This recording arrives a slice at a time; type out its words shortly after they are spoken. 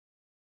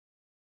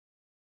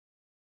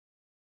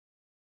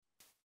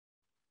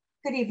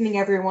Good evening,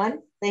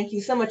 everyone. Thank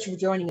you so much for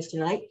joining us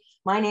tonight.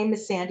 My name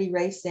is Sandy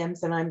Ray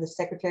Sims, and I'm the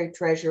Secretary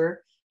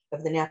Treasurer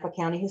of the Napa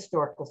County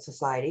Historical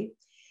Society.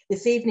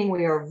 This evening,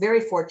 we are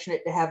very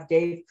fortunate to have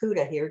Dane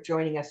Kuta here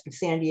joining us from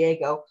San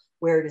Diego,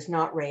 where it is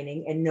not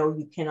raining, and no,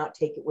 you cannot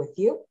take it with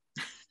you.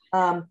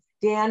 Dan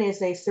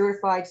is a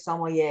certified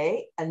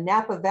sommelier, a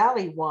Napa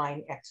Valley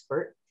wine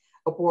expert,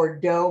 a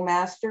Bordeaux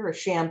master, a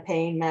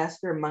Champagne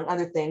master, among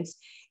other things.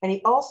 And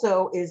he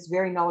also is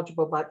very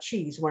knowledgeable about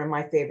cheese, one of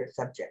my favorite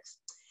subjects.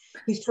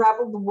 He's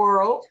traveled the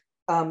world,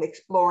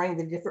 exploring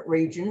the different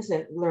regions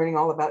and learning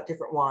all about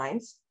different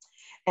wines.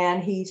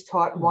 And he's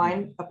taught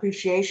wine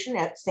appreciation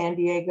at San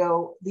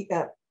Diego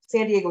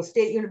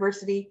State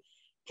University,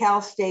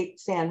 Cal State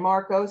San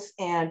Marcos,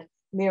 and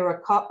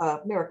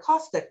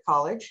MiraCosta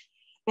College.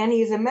 And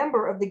he is a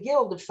member of the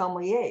Guild of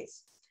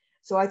Sommeliers.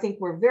 So I think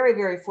we're very,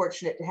 very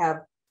fortunate to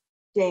have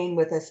Dane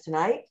with us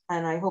tonight,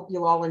 and I hope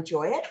you'll all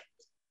enjoy it.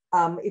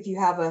 If you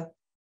have a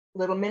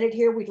little minute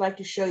here, we'd like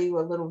to show you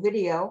a little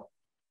video.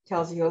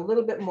 Tells you a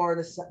little bit more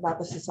about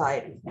the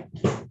society.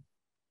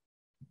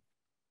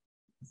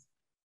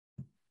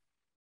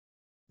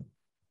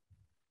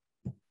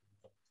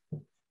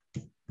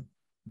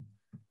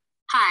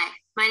 Hi,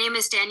 my name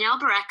is Danielle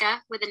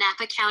Barreca with the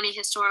Napa County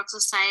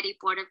Historical Society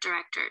Board of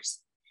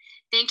Directors.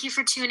 Thank you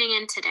for tuning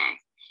in today.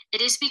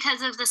 It is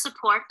because of the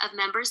support of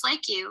members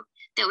like you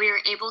that we are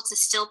able to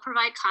still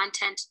provide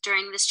content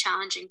during this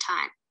challenging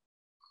time.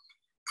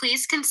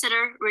 Please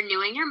consider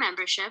renewing your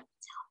membership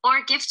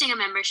or gifting a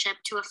membership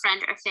to a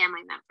friend or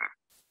family member.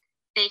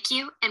 Thank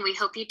you, and we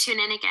hope you tune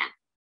in again.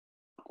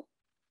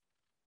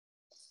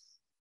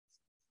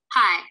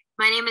 Hi,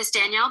 my name is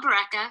Danielle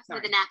Barreca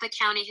with the Napa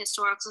County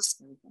Historical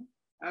Society.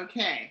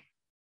 Okay.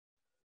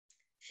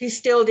 She's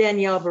still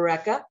Danielle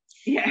Barreca.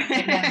 Yeah,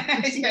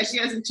 yeah, she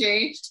hasn't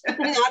changed.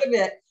 Not a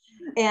bit.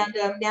 And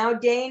now,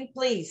 Dane,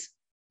 please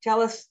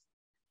tell us,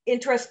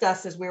 interest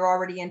us as we're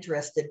already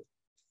interested.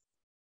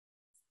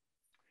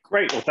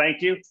 Great, well,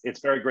 thank you.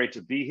 It's very great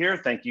to be here.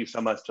 Thank you so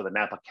much to the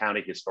Napa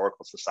County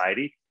Historical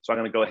Society. So I'm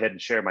gonna go ahead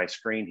and share my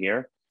screen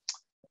here.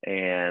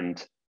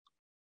 And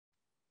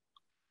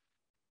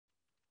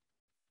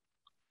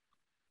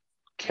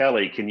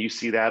Kelly, can you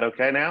see that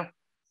okay now?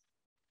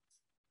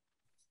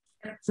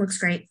 Looks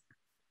great.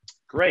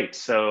 Great,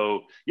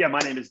 so yeah, my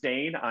name is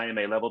Dane. I am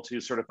a level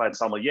 2 certified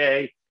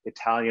sommelier,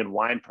 Italian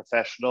wine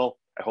professional.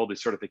 I hold a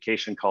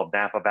certification called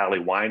Napa Valley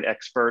Wine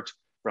Expert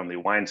from the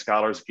Wine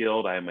Scholars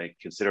Guild. I am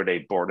considered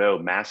a Bordeaux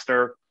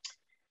master.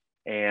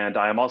 And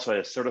I am also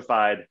a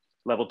certified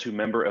level 2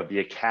 member of the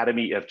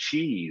Academy of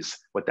Cheese.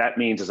 What that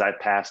means is I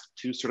passed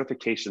 2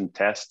 certification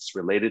tests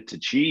related to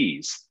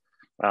cheese.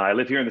 I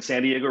live here in the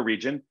San Diego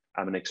region.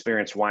 I'm an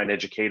experienced wine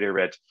educator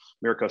at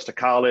MiraCosta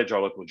College,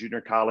 our local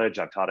junior college.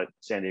 I've taught at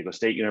San Diego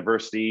State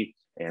University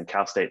and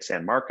Cal State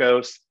San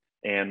Marcos.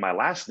 And my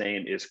last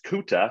name is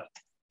Kuta.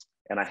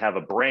 And I have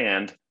a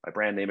brand, my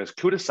brand name is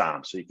Kuta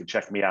Som. So you can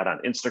check me out on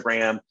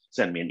Instagram,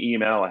 send me an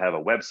email. I have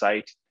a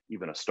website,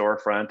 even a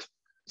storefront.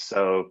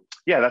 So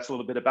yeah, that's a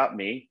little bit about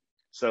me.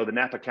 So the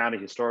Napa County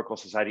Historical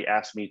Society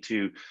asked me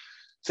to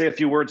say a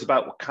few words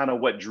about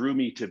what drew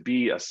me to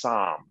be a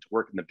som, to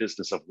work in the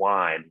business of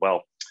wine.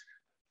 Well,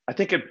 I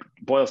think it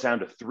boils down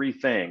to 3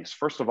 things.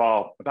 First of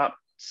all, about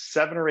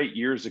 7 or 8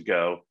 years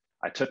ago,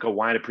 I took a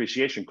wine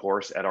appreciation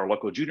course at our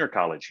local junior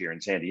college here in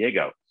San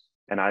Diego.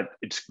 And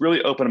it's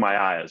really opened my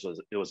eyes.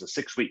 It was a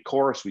 6-week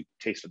course. We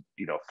tasted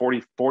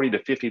 40 to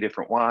 50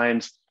 different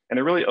wines. And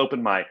it really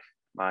opened my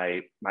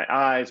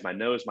eyes, my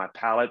nose, my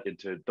palate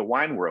into the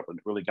wine world, and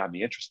it really got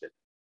me interested.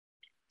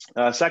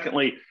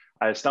 Secondly,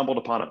 I stumbled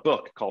upon a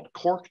book called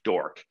Cork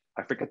Dork.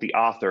 I forget the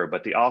author,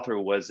 but the author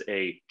was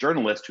a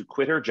journalist who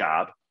quit her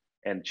job,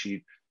 and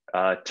she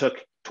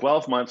took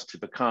 12 months to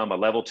become a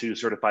level 2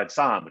 certified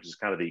som, which is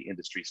kind of the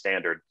industry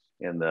standard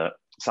in the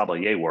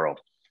sommelier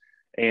world.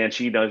 And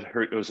she knows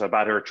it was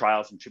about her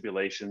trials and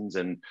tribulations.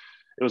 And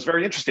it was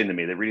very interesting to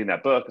me that reading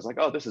that book, it's like,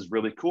 oh, this is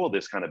really cool,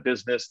 this kind of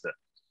business,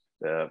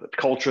 the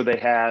culture they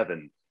have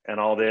and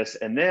all this.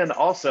 And then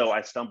also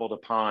I stumbled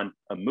upon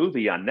a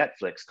movie on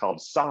Netflix called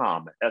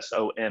Somm,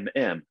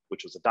 S-O-M-M,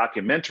 which was a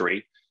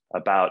documentary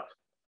about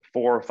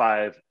 4 or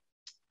 5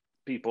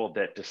 people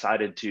that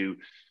decided to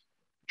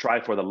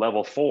try for the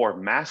level 4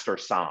 master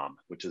som,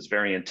 which is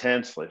very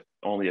intense.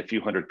 Only a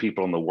few hundred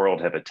people in the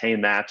world have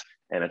attained that.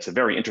 And it's a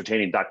very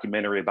entertaining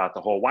documentary about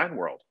the whole wine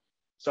world.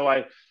 So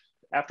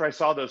after I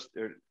saw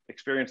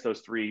experienced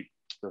those three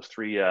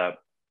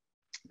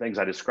things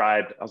I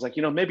described, I was like,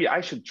 maybe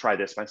I should try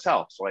this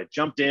myself. So I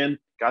jumped in,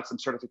 got some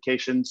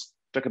certifications,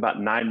 took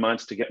about 9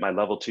 months to get my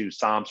level 2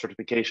 som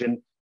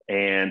certification.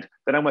 And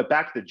then I went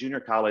back to the junior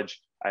college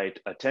I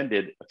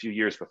attended a few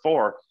years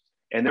before,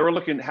 and they were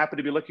happened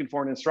to be looking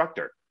for an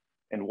instructor.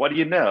 And what do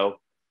you know,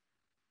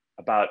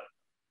 about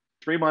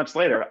 3 months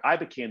later, I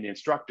became the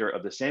instructor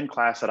of the same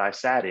class that I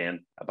sat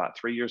in about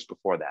 3 years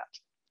before that.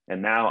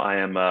 And now I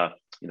am,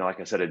 like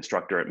I said,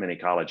 instructor at many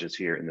colleges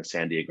here in the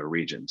San Diego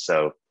region.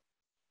 So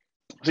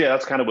yeah,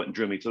 that's kind of what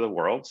drew me to the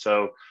world.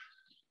 So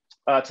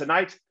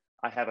tonight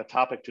I have a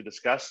topic to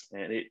discuss,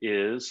 and it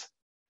is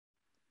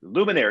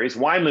luminaries,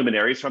 wine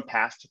luminaries from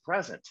past to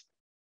present.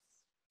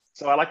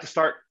 So I'd like to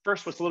start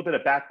first with a little bit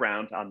of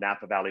background on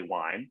Napa Valley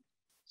wine.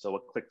 So we'll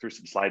click through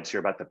some slides here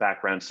about the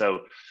background.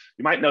 So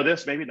you might know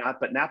this, maybe not,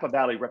 but Napa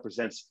Valley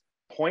represents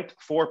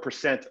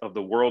 0.4% of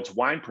the world's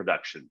wine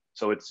production.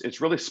 So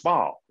it's really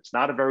small. It's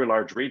not a very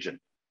large region.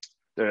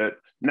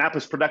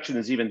 Napa's production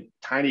is even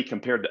tiny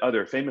compared to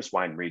other famous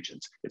wine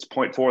regions. It's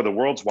 0.4 of the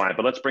world's wine,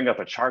 but let's bring up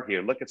a chart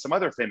here. Look at some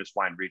other famous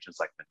wine regions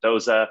like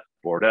Mendoza,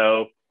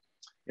 Bordeaux.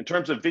 In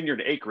terms of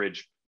vineyard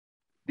acreage,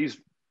 these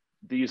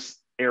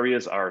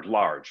areas are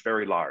large,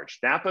 very large.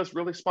 Napa is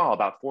really small,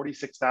 about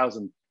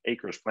 46,000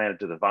 acres planted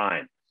to the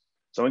vine.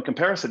 So in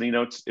comparison,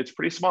 it's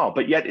pretty small,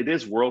 but yet it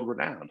is world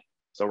renowned.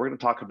 So we're going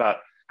to talk about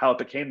how it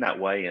became that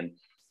way and,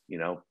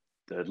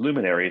 the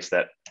luminaries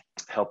that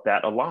helped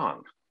that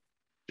along.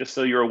 Just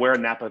so you're aware,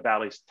 Napa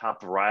Valley's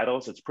top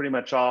varietals, it's pretty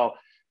much all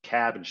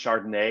Cab and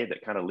Chardonnay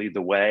that kind of lead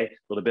the way,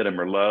 a little bit of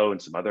Merlot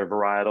and some other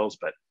varietals,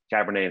 but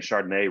Cabernet and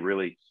Chardonnay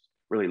really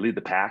lead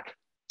the pack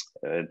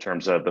in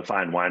terms of the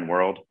fine wine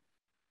world.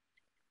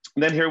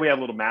 And then here we have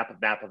a little map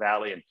of Napa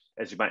Valley. And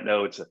as you might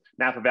know,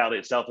 Napa Valley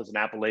itself is an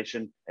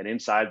appellation. And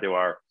inside there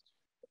are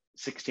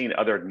 16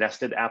 other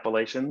nested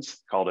appellations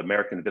called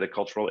American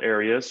viticultural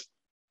areas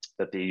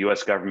that the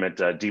US government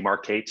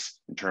demarcates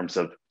in terms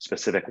of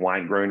specific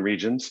wine growing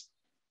regions.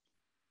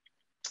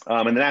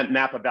 And that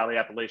Napa Valley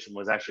appellation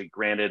was actually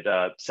granted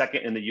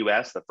second in the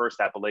US. The first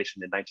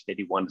appellation in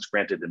 1981 was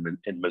granted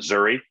in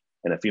Missouri.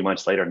 And a few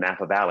months later,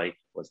 Napa Valley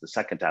was the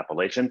second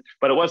appellation,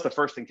 but it was the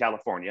first in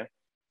California.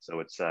 So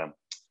it's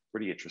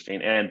pretty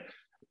interesting. And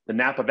the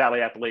Napa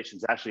Valley appellation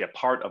is actually a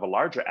part of a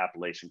larger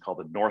appellation called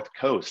the North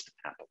Coast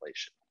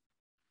appellation.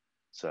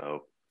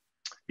 So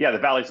yeah, the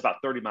valley is about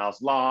 30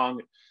 miles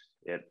long.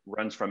 It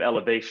runs from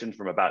elevation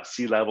from about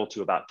sea level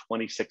to about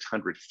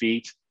 2,600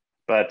 feet.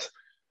 But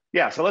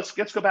yeah, so let's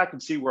go back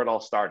and see where it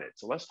all started.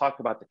 So let's talk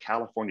about the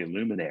California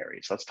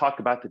luminaries. Let's talk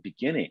about the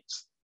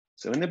beginnings.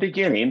 So in the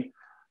beginning,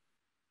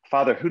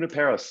 Father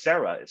Junipero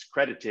Serra is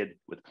credited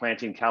with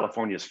planting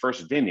California's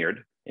first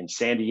vineyard in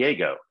San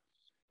Diego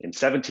in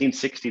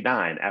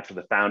 1769 after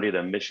the founding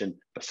of Mission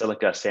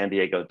Basilica San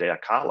Diego de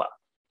Alcala.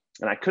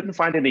 And I couldn't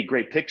find any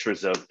great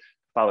pictures of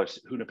Father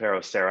Junipero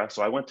Serra,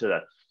 so I went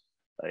to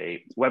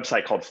a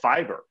website called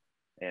Fiverr,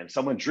 and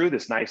someone drew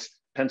this nice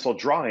pencil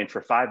drawing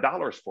for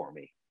 $5 for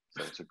me.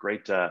 So it's a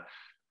great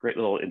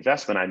little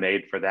investment I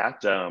made for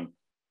that.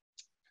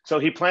 So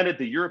he planted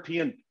the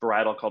European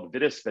varietal called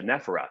Vitis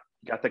vinifera.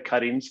 He got the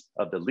cuttings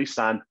of the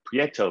Lisan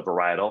Prieto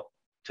varietal.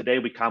 Today,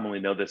 we commonly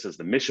know this as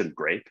the Mission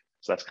grape.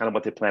 So that's kind of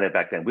what they planted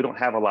back then. We don't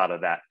have a lot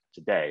of that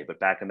today, but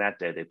back in that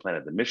day, they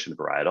planted the Mission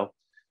varietal.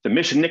 The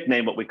Mission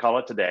nickname, what we call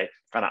it today,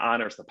 kind of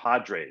honors the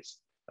Padres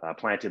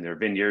planting their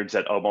vineyards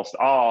at almost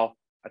all,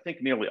 I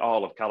think nearly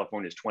all of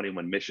California's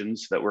 21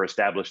 missions that were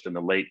established in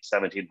the late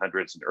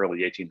 1700s and early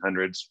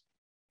 1800s.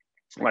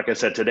 Like I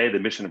said, today, the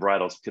Mission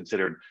varietal is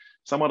considered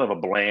somewhat of a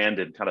bland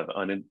and kind of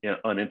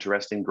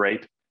uninteresting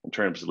grape,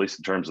 at least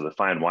in terms of the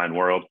fine wine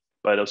world,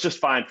 but it was just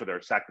fine for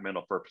their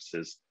sacramental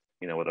purposes,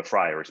 with the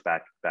friars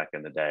back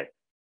in the day.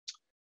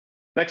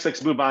 Next,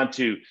 let's move on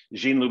to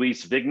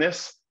Jean-Louis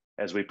Vignes,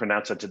 as we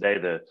pronounce it today,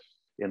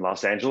 in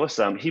Los Angeles.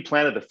 He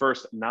planted the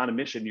first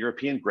non-emission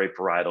European grape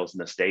varietals in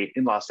the state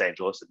in Los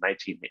Angeles in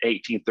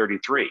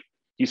 1833.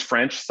 He's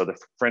French, so the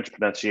French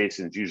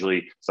pronunciation is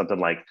usually something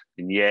like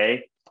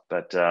Vigne,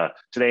 but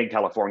today in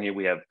California,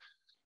 we have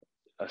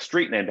a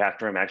street named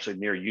after him, actually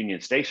near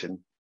Union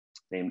Station,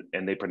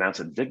 and they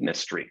pronounce it Vignes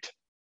Street.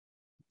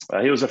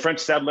 He was a French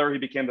settler. He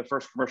became the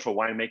first commercial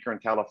winemaker in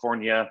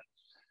California.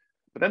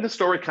 But then the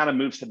story kind of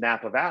moves to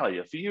Napa Valley.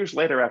 A few years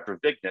later, after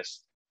Vignes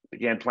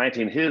began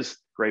planting his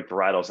grape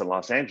varietals in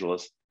Los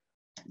Angeles,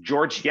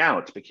 George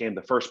Yount became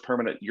the first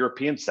permanent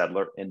European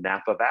settler in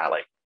Napa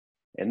Valley.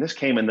 And this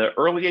came in the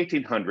early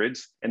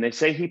 1800s, and they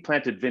say he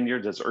planted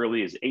vineyards as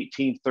early as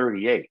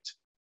 1838.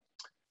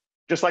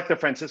 Just like the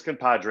Franciscan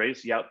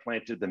Padres, Yount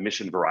planted the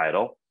Mission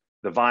varietal.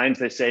 The vines,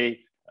 they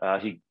say,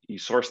 he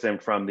sourced them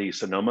from the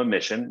Sonoma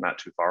Mission, not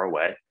too far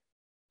away.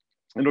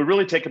 And it would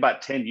really take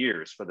about 10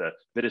 years for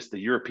the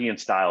European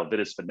style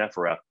Vitis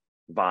vinifera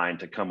vine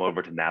to come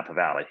over to Napa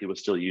Valley. He was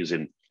still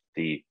using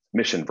the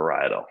Mission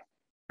varietal.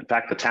 In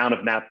fact,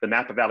 the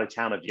Napa Valley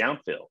town of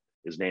Yountville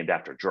is named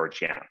after George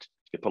Yount.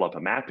 You can pull up a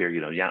map here,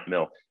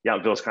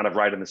 Yountville is kind of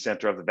right in the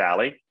center of the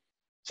valley.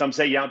 Some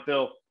say the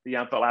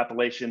Yountville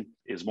appellation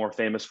is more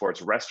famous for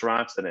its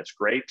restaurants than its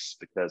grapes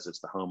because it's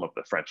the home of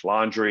the French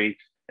Laundry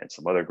and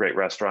some other great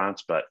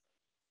restaurants. But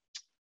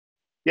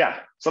yeah,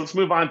 so let's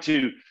move on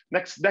to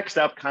next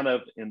up, kind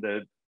of in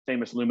the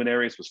famous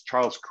luminaries, was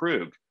Charles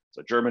Krug.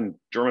 So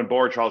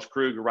German-born Charles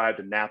Krug arrived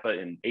in Napa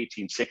in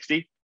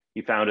 1860.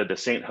 He founded the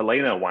St.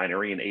 Helena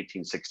winery in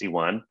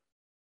 1861.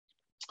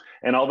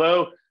 And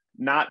although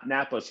not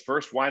Napa's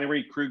first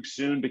winery, Krug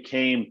soon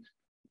became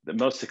the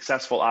most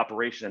successful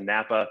operation in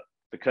Napa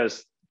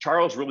because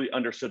Charles really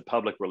understood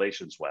public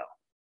relations well,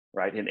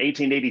 right? In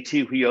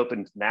 1882, he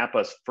opened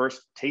Napa's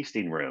first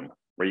tasting room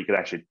where you could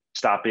actually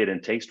stop in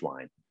and taste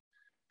wine.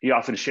 He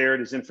often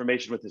shared his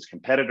information with his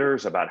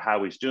competitors about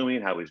how he's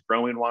doing, how he's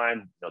growing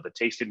wine, the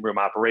tasting room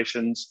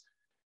operations,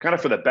 kind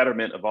of for the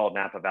betterment of all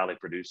Napa Valley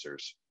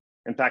producers.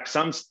 In fact,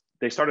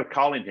 they started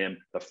calling him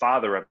the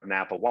father of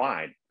Napa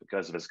wine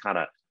because of his kind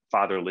of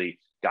fatherly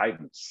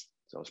guidance.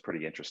 So it's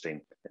pretty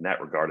interesting in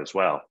that regard as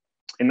well.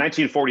 In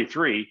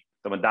 1943,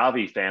 the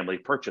Mondavi family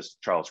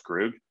purchased Charles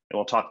Krug, and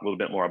we'll talk a little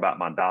bit more about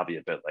Mondavi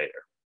a bit later.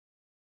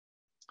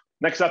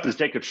 Next up is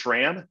Jacob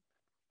Schramm.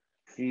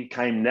 He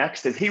came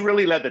next, and he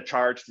really led the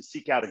charge to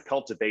seek out and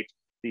cultivate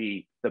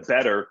the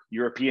better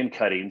European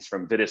cuttings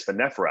from Vitis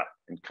vinifera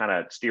and kind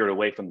of steered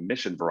away from the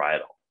mission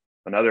varietal.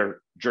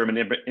 Another German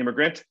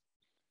immigrant,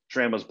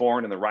 Schramm was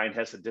born in the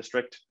Rhine-Hesse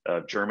district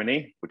of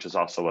Germany, which is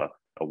also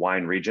a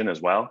wine region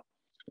as well.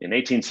 In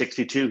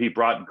 1862, he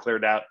bought and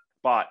cleared out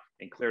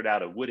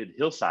a wooded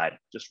hillside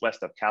just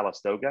west of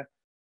Calistoga.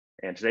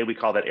 And today we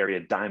call that area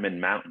Diamond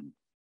Mountain.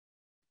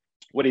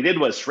 What he did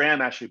was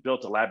Schramm actually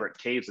built elaborate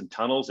caves and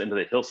tunnels into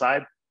the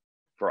hillside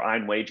for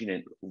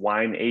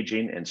wine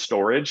aging and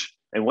storage.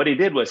 And what he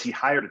did was he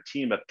hired a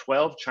team of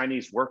 12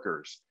 Chinese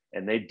workers,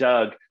 and they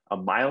dug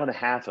 1.5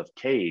 miles of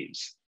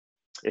caves.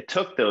 It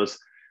took those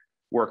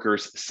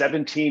workers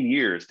 17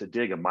 years to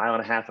dig 1.5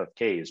 miles of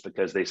caves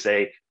because they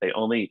say they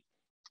only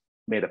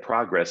made a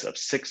progress of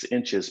 6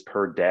 inches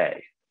per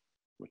day,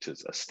 which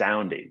is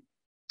astounding.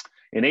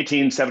 In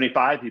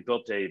 1875, he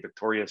built a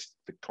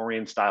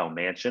Victorian style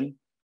mansion.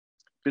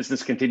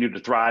 Business continued to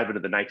thrive into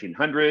the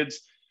 1900s.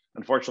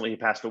 Unfortunately, he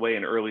passed away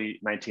in early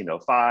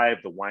 1905.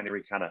 The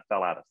winery kind of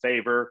fell out of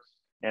favor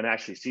and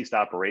actually ceased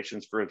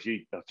operations for a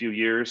few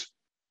years.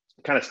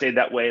 It kind of stayed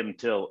that way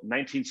until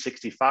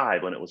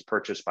 1965 when it was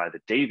purchased by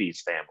the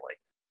Davies family.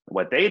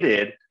 What they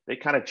did, they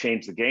kind of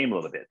changed the game a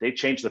little bit. They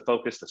changed the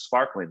focus to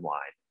sparkling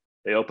wine.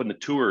 They opened the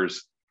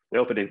tours. They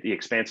opened the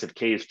expansive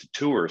caves to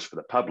tours for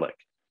the public.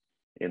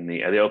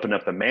 They opened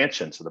up the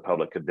mansion so the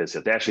public could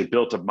visit. They actually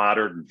built a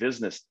modern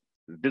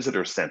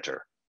visitor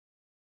center.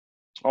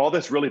 All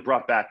this really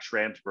brought back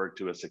Schramsberg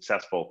to a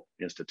successful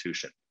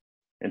institution.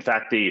 In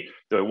fact,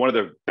 one of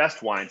the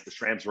best wines, the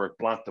Schramsberg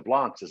Blanc de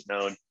Blancs, is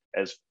known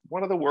as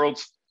one of the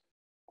world's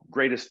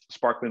greatest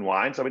sparkling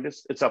wines. I mean,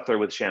 it's up there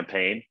with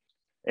champagne,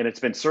 and it's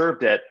been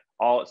served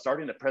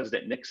starting at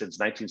President Nixon's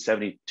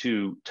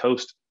 1972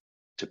 toast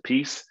to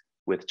peace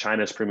with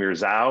China's Premier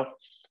Zhao.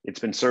 It's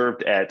been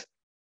served at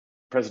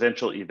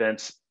presidential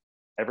events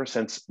ever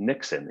since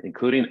Nixon,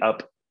 including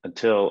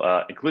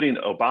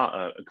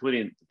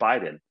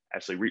Biden.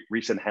 Actually,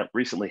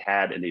 recently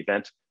had an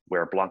event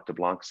where Blanc de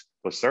Blancs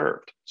was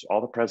served. So all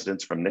the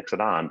presidents from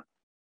Nixon on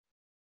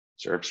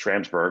served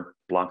Schramsberg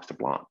Blanc de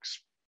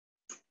Blancs.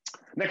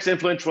 Next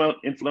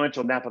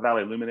influential Napa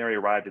Valley luminary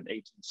arrived in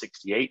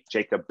 1868,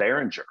 Jacob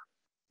Berenger.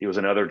 He was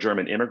another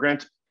German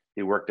immigrant.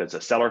 He worked as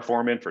a cellar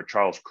foreman for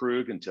Charles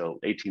Krug until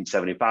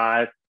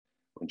 1875,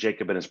 when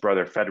Jacob and his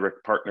brother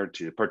Frederick partnered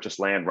to purchase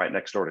land right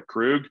next door to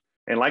Krug.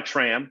 And like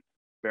Schramm,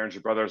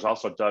 Berenger brothers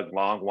also dug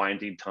long,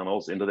 winding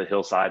tunnels into the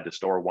hillside to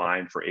store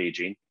wine for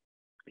aging.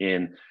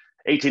 In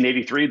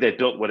 1883, they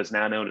built what is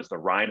now known as the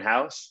Rhine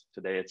House.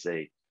 Today, it's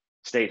a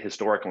state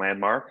historic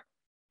landmark.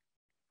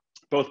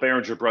 Both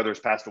Berenger brothers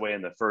passed away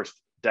in the first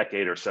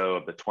decade or so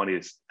of the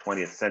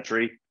 20th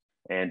century,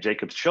 and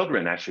Jacob's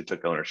children actually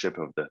took ownership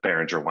of the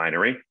Berenger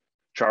winery.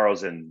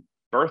 Charles and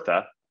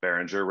Bertha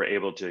Berenger were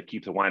able to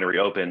keep the winery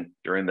open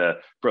during the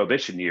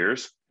Prohibition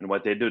years. And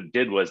what they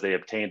did was they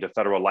obtained a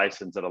federal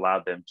license that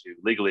allowed them to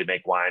legally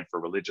make wine for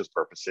religious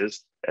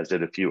purposes, as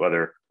did a few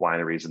other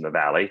wineries in the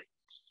valley.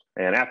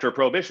 And after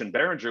Prohibition,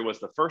 Berenger was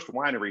the first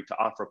winery to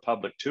offer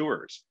public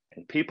tours,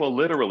 and people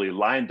literally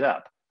lined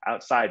up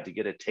outside to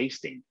get a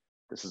tasting.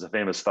 This is a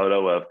famous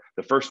photo of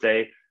the first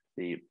day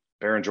the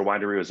Berenger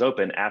winery was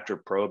open after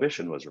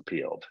Prohibition was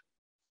repealed.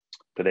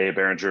 Today,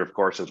 Berenger, of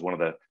course, is one of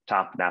the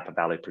top Napa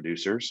Valley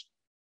producers.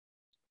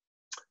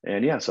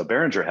 And yeah, so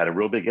Berenger had a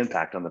real big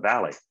impact on the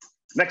valley.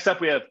 Next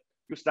up, we have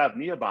Gustav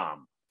Niebaum,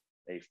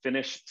 a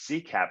Finnish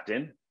sea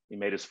captain. He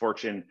made his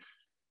fortune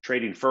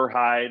trading fur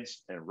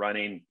hides and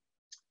running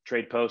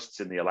trade posts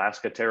in the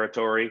Alaska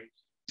territory.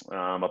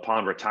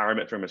 Upon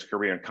retirement from his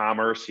career in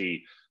commerce,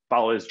 he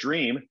followed his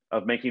dream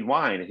of making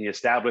wine, and he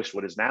established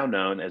what is now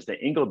known as the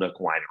Inglenook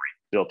Winery,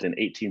 built in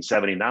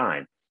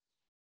 1879.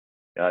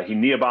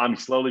 Niebaum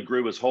slowly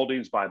grew his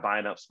holdings by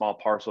buying up small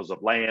parcels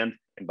of land,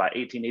 and by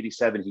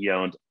 1887, he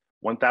owned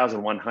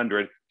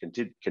 1,100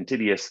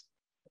 contiguous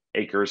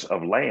acres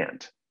of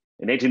land.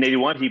 In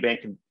 1881, he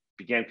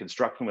began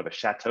construction of a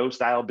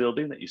chateau-style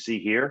building that you see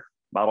here,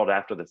 modeled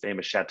after the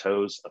famous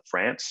chateaus of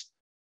France.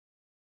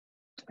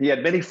 He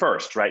had many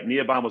firsts, right?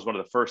 Niebaum was one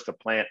of the first to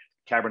plant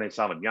Cabernet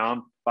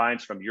Sauvignon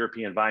vines from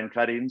European vine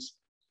cuttings.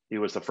 He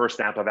was the first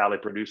Napa Valley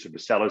producer to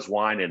sell his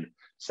wine in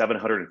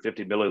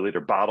 750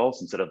 milliliter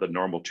bottles instead of the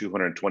normal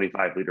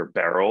 225 liter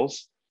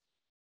barrels.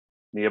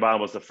 Niebaum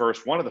was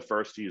one of the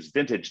first to use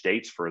vintage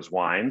dates for his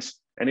wines,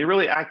 and he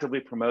really actively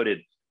promoted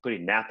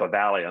putting Napa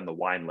Valley on the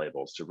wine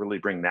labels to really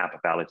bring Napa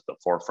Valley to the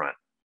forefront.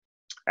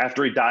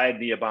 After he died,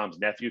 Niebaum's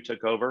nephew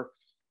took over,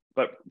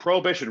 but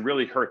Prohibition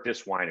really hurt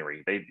this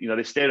winery.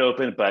 They stayed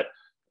open, but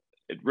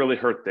it really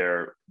hurt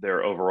their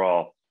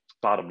overall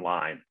bottom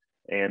line.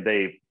 And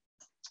they,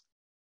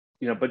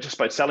 but just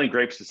by selling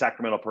grapes to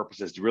sacramental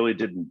purposes really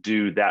didn't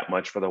do that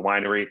much for the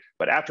winery.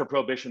 But after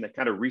Prohibition, they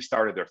kind of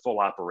restarted their full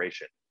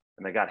operation.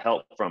 And they got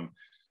help from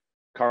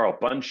Carl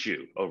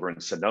Bunshoe over in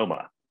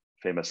Sonoma,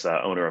 famous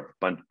owner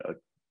of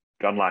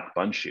Gunlock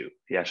Bunshoe.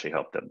 He actually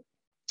helped them.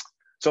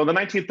 So in the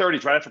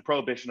 1930s, right after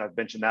Prohibition, I've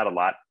mentioned that a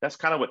lot. That's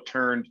kind of what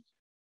turned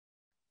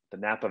the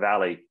Napa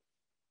Valley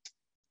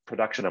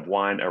production of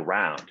wine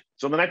around.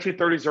 So in the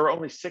 1930s, there were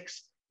only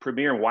 6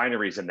 premier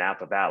wineries in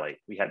Napa Valley.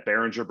 We had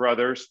Behringer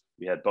Brothers,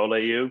 we had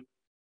Beaulieu,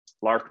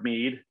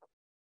 Larkmead,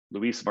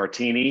 Luis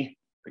Martini,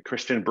 the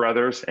Christian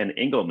Brothers, and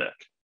Inglenook.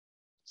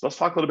 So let's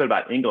talk a little bit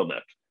about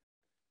Inglenook.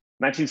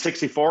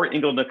 1964,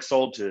 Inglenook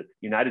sold to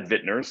United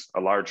Vintners, a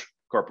large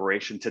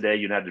corporation. Today,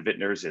 United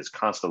Vintners is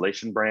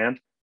Constellation brand.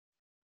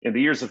 In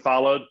the years that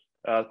followed,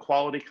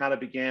 quality kind of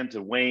began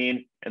to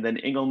wane, and then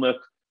Inglenook,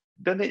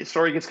 then the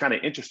story gets kind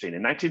of interesting.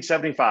 In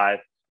 1975,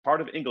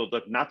 part of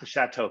Inglenook, not the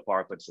Chateau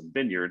part, but some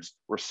vineyards,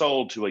 were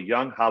sold to a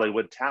young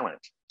Hollywood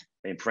talent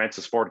named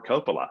Francis Ford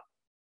Coppola.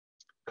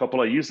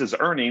 Coppola used his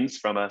earnings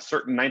from a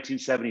certain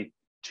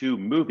 1972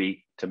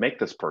 movie to make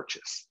this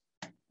purchase.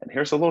 And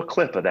here's a little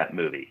clip of that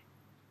movie.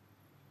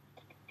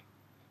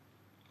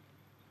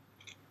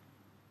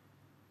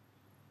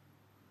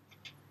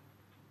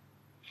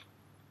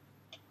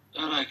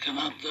 That I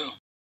cannot do.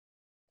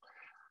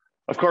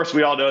 Of course,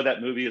 we all know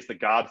that movie is The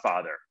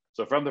Godfather.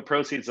 So from the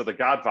proceeds of The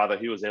Godfather,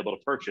 he was able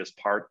to purchase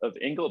part of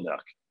Inglenook.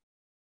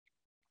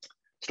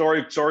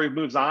 Story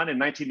moves on. In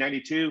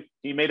 1992,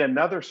 he made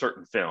another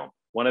certain film,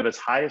 one of his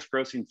highest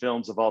grossing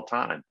films of all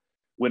time,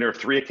 winner of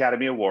 3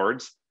 Academy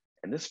Awards.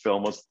 And this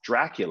film was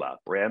Dracula,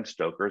 Bram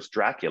Stoker's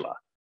Dracula.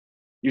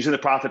 Using the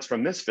profits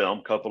from this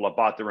film, Coppola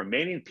bought the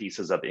remaining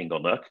pieces of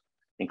Inglenook,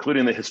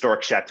 including the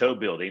historic Chateau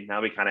building.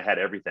 Now we kind of had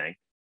everything.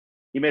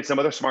 He made some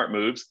other smart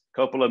moves.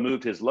 Coppola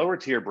moved his lower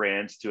tier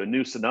brands to a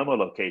new Sonoma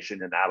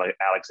location in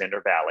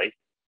Alexander Valley.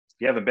 If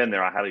you haven't been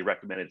there, I highly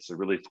recommend it. It's a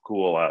really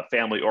cool,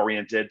 family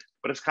oriented,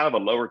 but it's kind of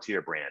a lower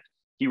tier brand.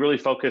 He really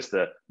focused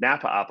the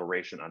Napa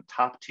operation on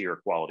top tier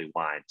quality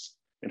wines.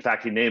 In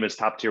fact, he named his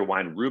top tier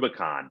wine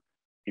Rubicon.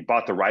 He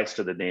bought the rights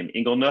to the name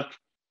Inglenook.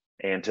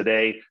 And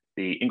today,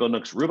 the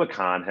Inglenook's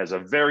Rubicon has a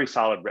very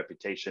solid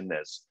reputation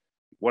as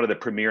one of the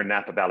premier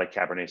Napa Valley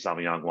Cabernet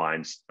Sauvignon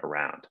wines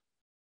around.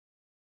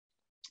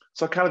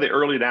 So kind of the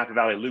early Napa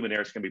Valley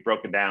luminaries can be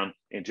broken down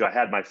into, I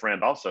had my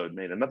friend also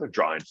made another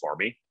drawing for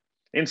me.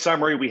 In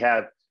summary, we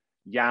have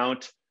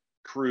Yount,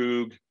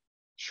 Krug,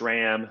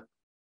 Schramm,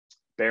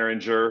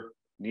 Behringer,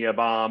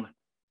 Neabaum.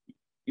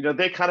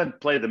 They kind of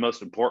play the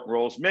most important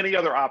roles. Many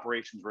other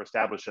operations were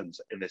established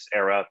in this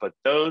era, but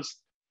those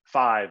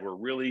 5 were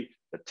really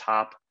the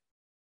top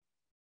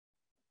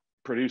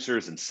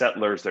producers and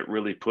settlers that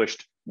really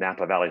pushed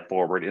Napa Valley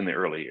forward in the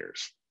early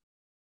years.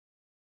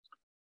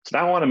 So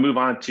now I want to move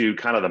on to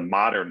kind of the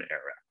modern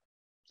era.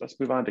 So let's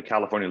move on to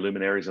California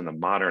luminaries in the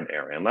modern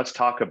era. And let's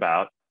talk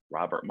about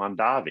Robert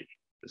Mondavi.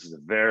 This is a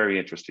very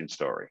interesting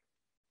story.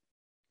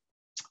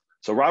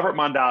 So Robert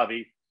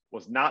Mondavi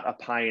was not a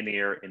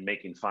pioneer in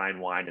making fine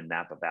wine in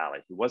Napa Valley.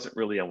 He wasn't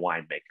really a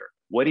winemaker.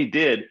 What he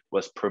did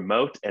was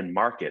promote and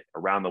market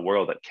around the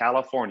world that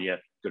California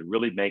could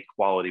really make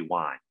quality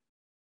wine,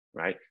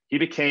 right? He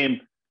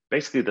became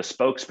basically the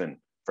spokesman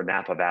for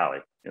Napa Valley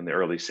in the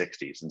early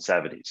 60s and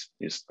 70s.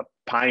 He's a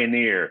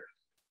pioneer,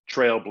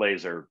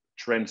 trailblazer,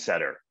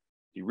 trendsetter.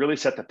 He really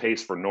set the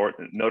pace for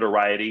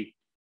notoriety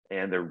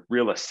and the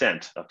real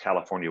ascent of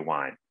California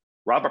wine.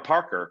 Robert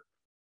Parker,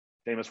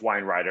 famous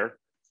wine writer,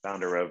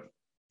 founder of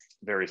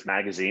various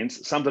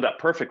magazines, summed it up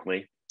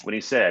perfectly when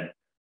he said,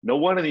 "No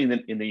one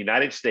in the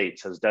United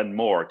States has done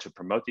more to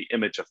promote the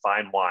image of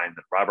fine wine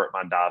than Robert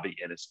Mondavi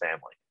and his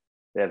family.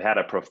 They have had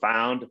a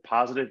profound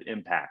positive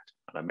impact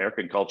on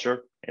American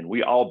culture, and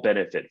we all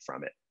benefited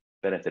from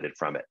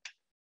it.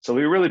 So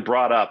we really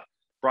brought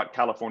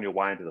California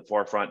wine to the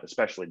forefront,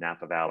 especially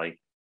Napa Valley.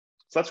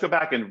 So let's go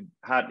back and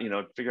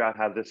figure out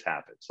how this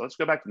happened. So let's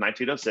go back to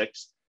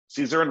 1906.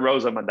 Caesar and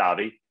Rosa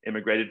Mondavi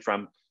immigrated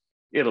from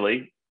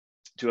Italy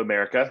to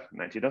America in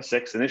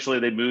 1906. Initially,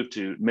 they moved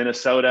to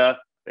Minnesota.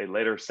 They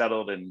later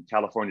settled in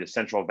California's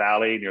Central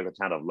Valley near the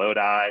town of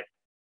Lodi.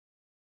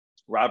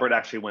 Robert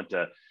actually went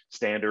to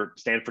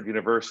Stanford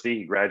University.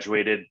 He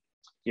graduated.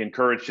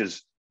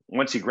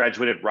 Once he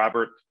graduated,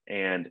 Robert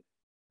and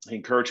he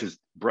encouraged his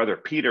brother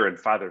Peter and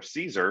father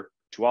Caesar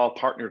to all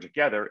partner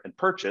together and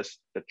purchase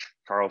the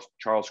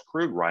Charles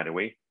Krug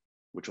winery,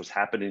 which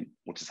happened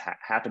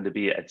to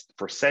be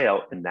for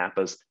sale in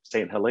Napa's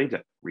St.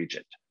 Helena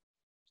region.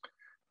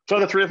 So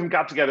the 3 of them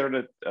got together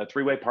in a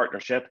 3-way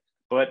partnership,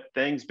 but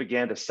things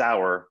began to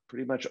sour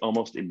pretty much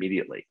almost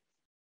immediately.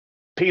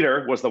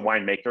 Peter was the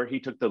winemaker. He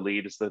took the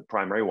lead as the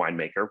primary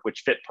winemaker,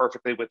 which fit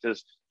perfectly with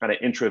his kind of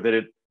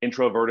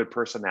introverted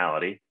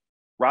personality.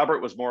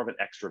 Robert was more of an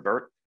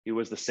extrovert. He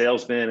was the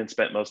salesman and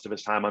spent most of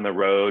his time on the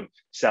road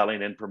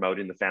selling and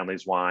promoting the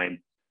family's wine.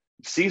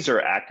 Caesar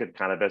acted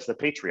kind of as the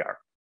patriarch.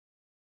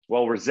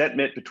 Well,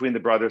 resentment between the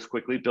brothers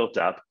quickly built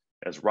up.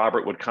 as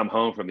Robert would come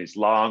home from these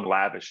long,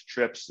 lavish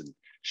trips and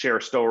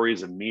share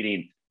stories of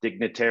meeting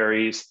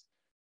dignitaries,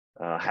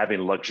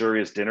 having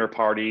luxurious dinner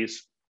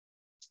parties.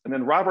 And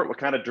then Robert would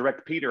kind of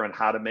direct Peter on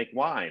how to make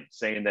wine,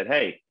 saying that,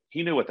 hey,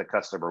 he knew what the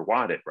customer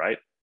wanted, right?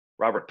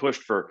 Robert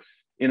pushed for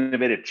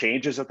innovative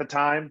changes at the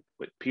time,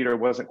 but Peter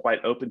wasn't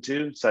quite open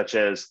to, such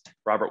as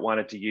Robert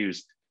wanted to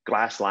use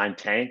glass-lined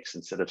tanks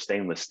instead of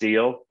stainless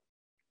steel.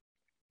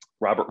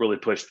 Robert really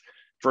pushed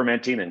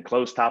fermenting in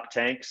closed-top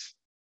tanks.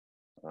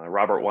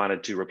 Robert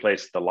wanted to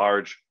replace the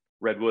large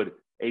redwood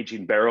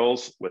aging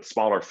barrels with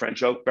smaller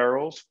French oak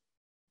barrels.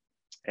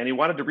 And he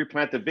wanted to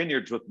replant the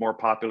vineyards with more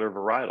popular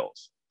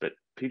varietals. But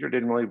Peter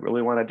didn't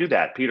really want to do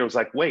that. Peter was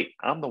like, wait,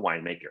 I'm the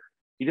winemaker.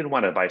 He didn't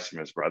want advice from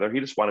his brother. He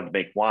just wanted to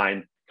make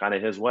wine kind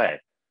of his way.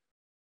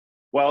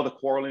 Well, the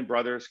quarreling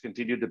brothers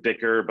continued to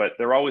bicker, but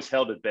they're always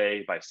held at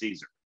bay by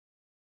Caesar.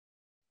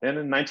 Then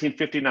in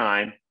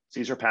 1959,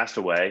 Caesar passed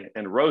away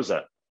and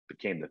Rosa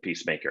became the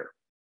peacemaker.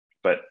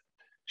 But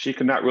she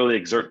could not really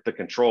exert the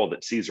control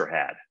that Caesar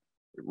had.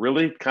 It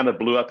really kind of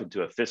blew up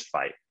into a fist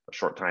fight a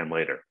short time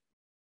later.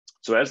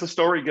 So as the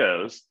story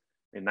goes,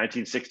 in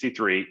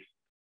 1963,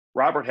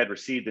 Robert had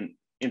received an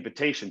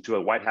invitation to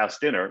a White House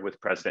dinner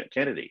with President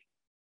Kennedy.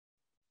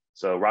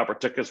 So Robert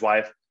took his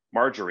wife,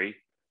 Marjorie,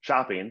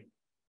 shopping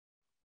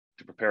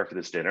to prepare for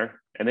this dinner,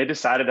 and they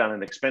decided on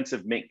an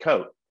expensive mink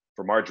coat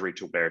for Marjorie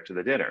to wear to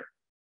the dinner.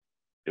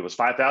 It was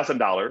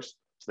 $5,000, so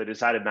they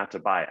decided not to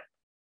buy it.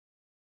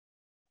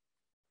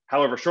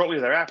 However, shortly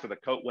thereafter, the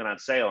coat went on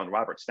sale and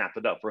Robert snapped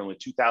it up for only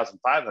 $2,500.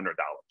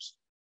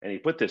 And he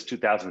put this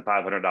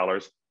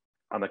 $2,500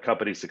 on the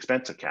company's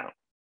expense account.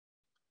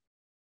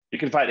 You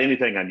can find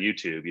anything on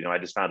YouTube. I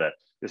just found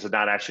this is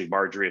not actually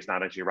Marjorie, it's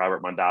not actually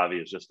Robert Mondavi,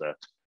 it's just a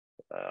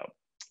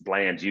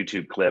bland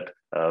YouTube clip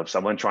of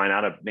someone trying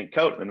out a mink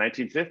coat in the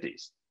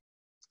 1950s.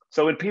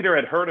 So when Peter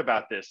had heard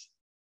about this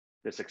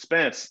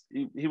expense,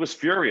 he was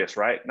furious,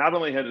 right? Not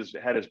only had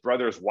his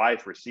brother's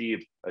wife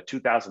received a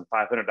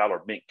 $2,500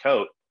 mink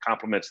coat,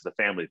 compliments of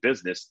the family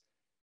business,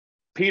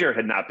 Peter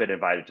had not been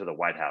invited to the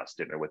White House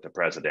dinner with the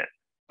president.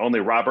 Only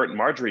Robert and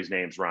Marjorie's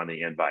names were on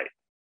the invite.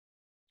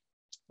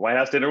 White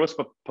House dinner was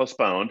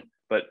postponed,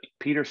 but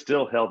Peter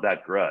still held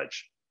that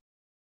grudge.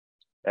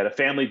 At a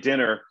family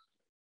dinner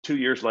 2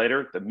 years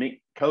later, the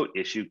mink coat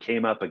issue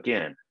came up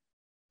again.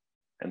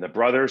 And the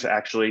brothers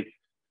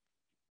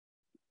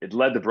it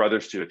led the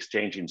brothers to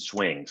exchanging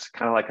swings,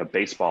 kind of like a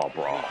baseball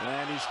brawl.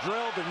 And he's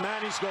drilled and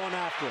Manny's going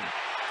after him.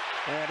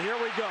 And here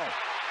we go.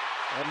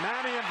 And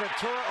Manny and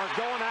Ventura are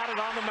going at it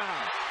on the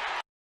mound.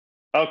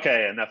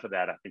 Okay, enough of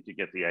that. I think you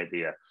get the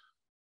idea.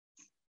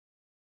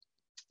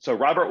 So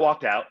Robert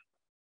walked out.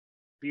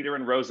 Peter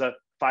and Rosa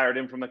fired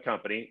him from the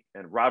company,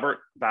 and Robert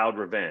vowed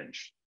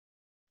revenge.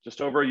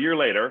 Just over a year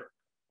later,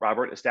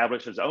 Robert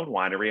established his own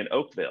winery in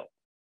Oakville.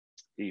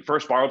 He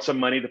first borrowed some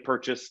money to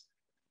purchase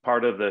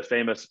part of the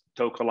famous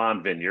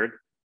Tocalan vineyard.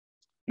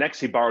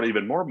 Next, he borrowed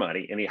even more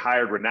money, and he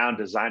hired renowned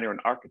designer and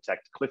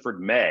architect Clifford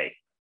May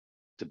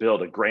to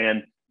build a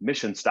grand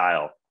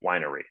mission-style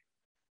winery,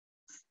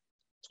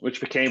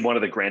 which became one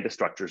of the grandest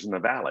structures in the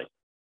valley.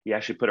 He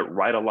actually put it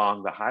right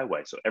along the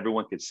highway so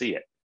everyone could see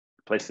it.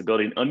 He placed the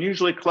building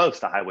unusually close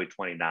to Highway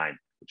 29,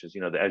 which is,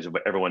 as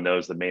everyone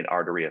knows, the main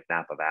artery of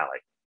Napa Valley.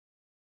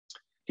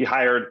 He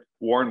hired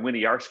Warren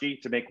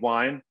Winiarski to make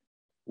wine.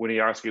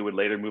 Winiarski would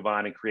later move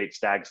on and create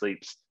Stag's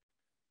Leap's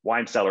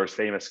wine cellar's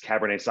famous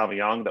Cabernet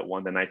Sauvignon that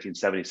won the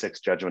 1976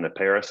 Judgment of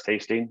Paris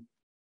tasting.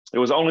 It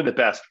was only the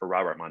best for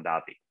Robert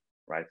Mondavi,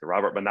 right? The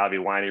Robert Mondavi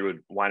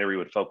winery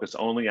would focus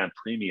only on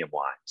premium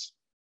wines.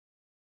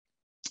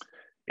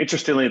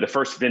 Interestingly, the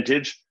first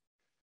vintage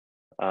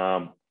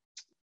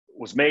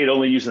was made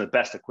only using the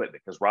best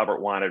equipment because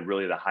Robert wanted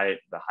really the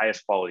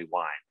highest quality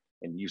wine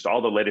and used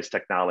all the latest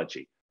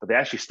technology. But they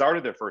actually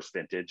started their first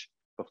vintage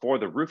before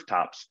the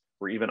rooftops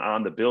were even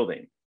on the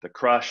building. The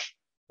crush,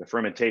 the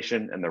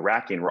fermentation, and the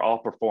racking were all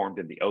performed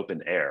in the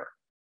open air.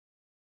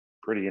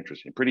 Pretty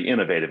interesting, pretty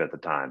innovative at the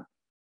time.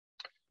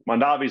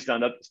 Mondavi's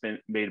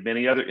made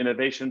many other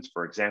innovations.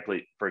 For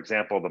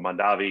example, the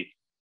Mondavi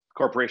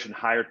Corporation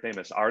hired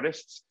famous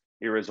artists.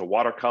 Here is a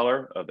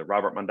watercolor of the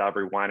Robert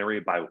Mondavi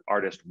Winery by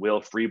artist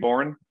Will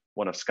Freeborn,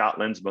 one of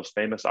Scotland's most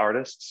famous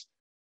artists,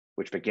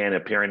 which began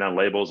appearing on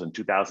labels in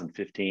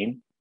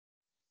 2015.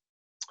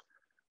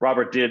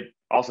 Robert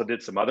also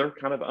did some other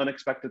kind of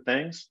unexpected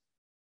things.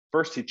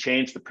 First, he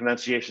changed the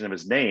pronunciation of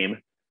his name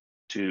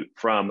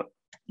from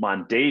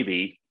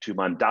Mondavi to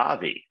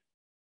Mondavi.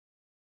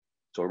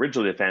 So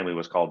originally the family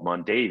was called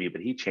Mondavi,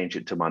 but he changed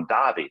it to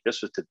Mondavi.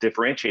 This was to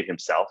differentiate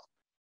himself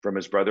from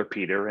his brother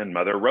Peter and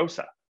mother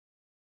Rosa.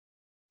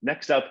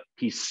 Next up,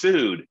 he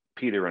sued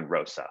Peter and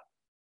Rosa.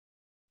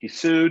 He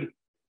sued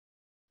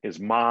his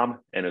mom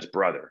and his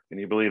brother. Can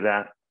you believe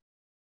that?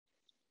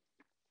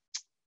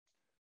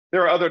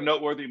 There are other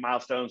noteworthy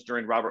milestones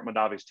during Robert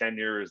Mondavi's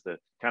tenure as the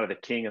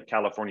king of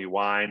California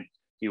wine.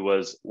 He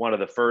was one of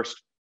the first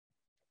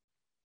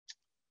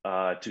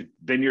to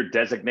vineyard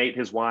designate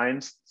his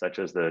wines, such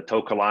as the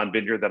Tocalan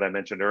vineyard that I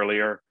mentioned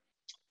earlier.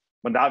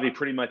 Mondavi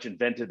pretty much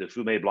invented the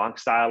Fumé Blanc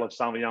style of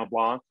Sauvignon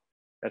Blanc,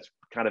 That's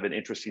kind of an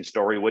interesting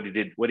story. What he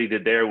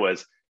did there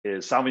was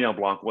his Sauvignon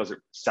Blanc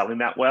wasn't selling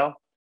that well.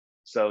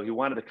 So he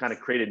wanted to kind of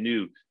create a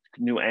new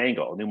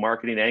angle, a new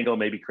marketing angle,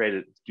 maybe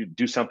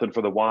do something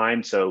for the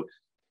wine. So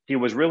he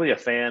was really a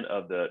fan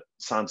of the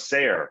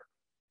Sancerre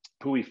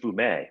Puy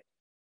Fumé,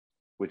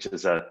 which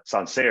is a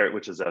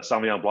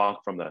Sauvignon Blanc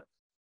from the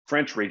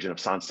French region of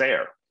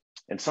Sancerre.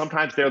 And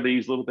sometimes they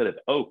use a little bit of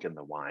oak in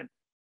the wine.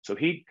 So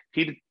he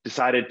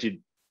decided to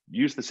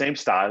use the same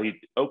style. He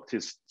oaked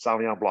his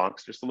Sauvignon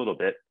Blancs just a little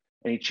bit,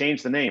 and he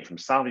changed the name from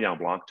Sauvignon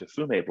Blanc to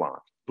Fumé Blanc,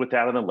 put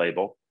that on the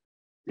label.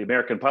 The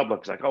American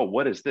public is like, oh,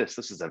 what is this?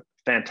 This is a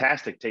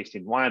fantastic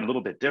tasting wine, a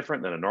little bit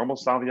different than a normal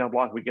Sauvignon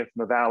Blanc we get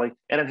from the Valley,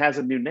 and it has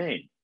a new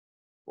name.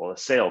 Well, the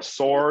sales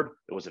soared.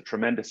 It was a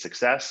tremendous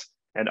success,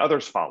 and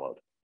others followed.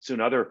 Soon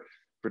other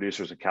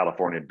producers in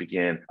California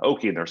began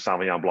oaking their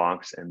Sauvignon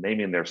Blancs and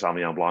naming their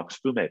Sauvignon Blancs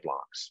Fumé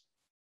Blancs.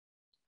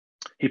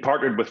 He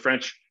partnered with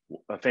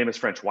famous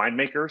French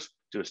winemakers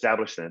to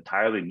establish an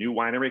entirely new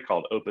winery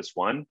called Opus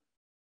One.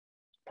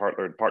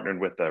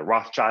 Partnered with the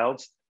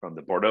Rothschilds from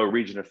the Bordeaux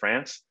region of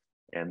France,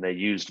 and they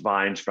used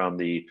vines from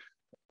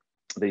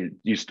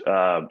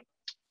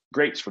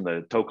grapes from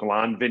the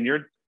Toquelan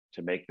vineyard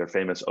to make their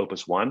famous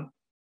Opus One.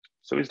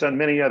 So he's done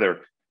many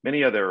other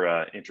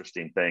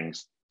interesting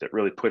things that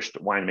really pushed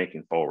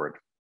winemaking forward.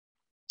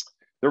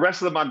 The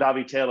rest of the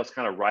Mondavi tale is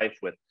kind of rife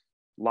with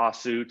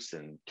lawsuits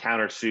and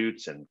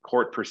countersuits and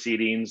court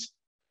proceedings,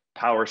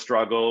 power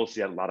struggles.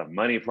 He had a lot of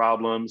money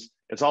problems.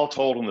 It's all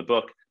told in the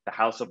book, The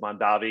House of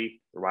Mondavi,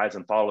 The Rise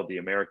and Fall of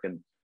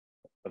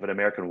an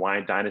American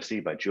Wine Dynasty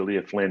by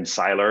Julia Flynn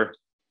Seiler.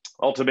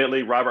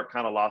 Ultimately, Robert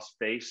kind of lost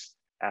face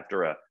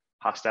after a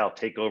hostile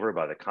takeover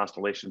by the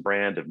Constellation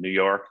brand of New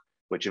York,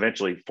 which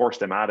eventually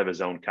forced him out of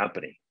his own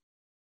company.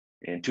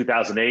 In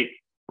 2008,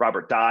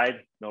 Robert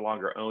died, no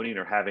longer owning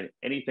or having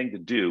anything to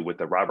do with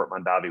the Robert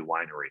Mondavi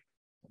winery.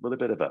 A little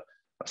bit of a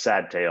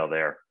sad tale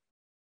there.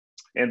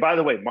 And by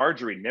the way,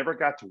 Marjorie never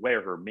got to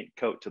wear her mink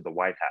coat to the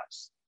White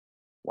House.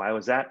 Why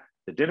was that?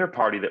 The dinner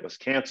party that was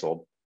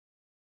canceled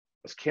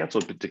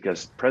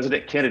because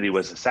President Kennedy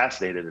was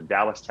assassinated in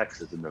Dallas,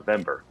 Texas in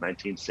November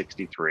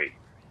 1963.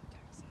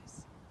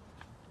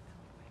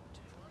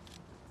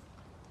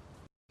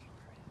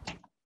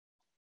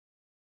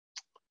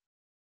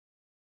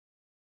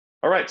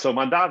 All right, so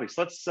Mondavis,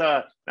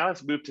 now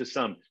let's move to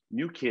some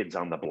new kids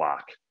on the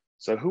block.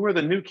 So who are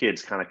the new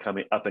kids kind of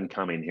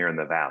coming here in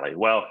the Valley?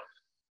 Well,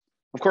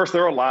 of course,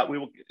 there are a lot.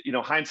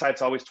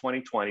 Hindsight's always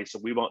 20/20, so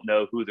we won't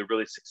know who the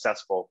really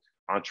successful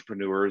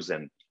entrepreneurs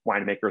and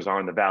winemakers are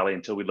in the Valley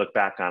until we look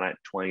back on it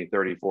 20,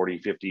 30, 40,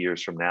 50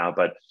 years from now.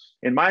 But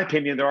in my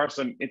opinion, there are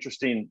some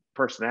interesting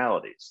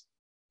personalities.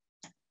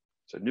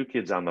 So new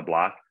kids on the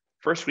block.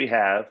 First we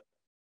have,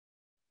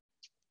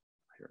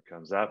 here it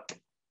comes up.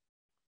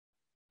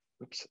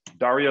 Oops,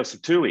 Dario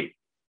Satui.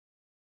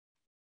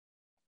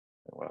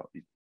 Well,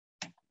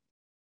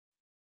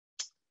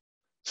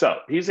 so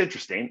he's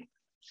interesting.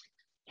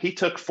 He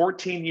took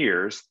 14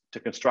 years to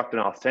construct an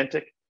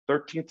authentic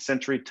 13th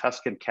century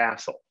Tuscan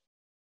castle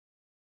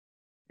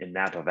in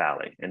Napa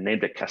Valley and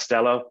named it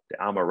Castello de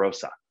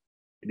Almarosa.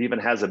 It even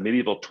has a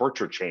medieval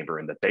torture chamber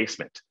in the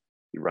basement.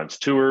 He runs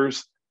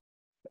tours,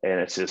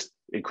 and it's just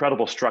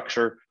incredible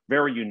structure,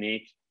 very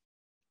unique,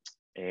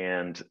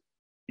 and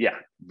yeah,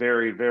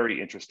 very,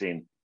 very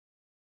interesting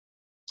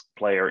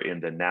player in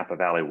the Napa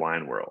Valley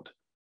wine world.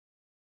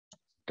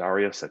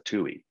 Dario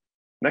Satui.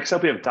 Next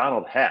up, we have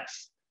Donald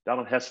Hess.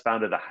 Donald Hess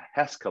founded a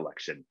Hess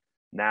collection,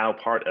 now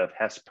part of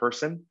Hess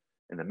Person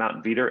in the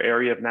Mount Veeder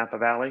area of Napa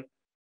Valley.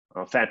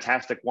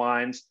 Fantastic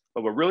wines,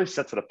 but what really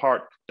sets it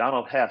apart,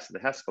 Donald Hess and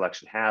the Hess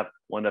collection have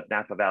one of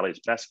Napa Valley's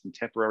best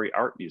contemporary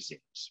art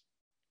museums.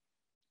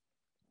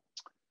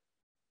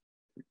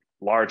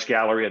 Large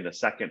gallery in the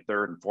second,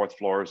 third, and fourth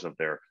floors of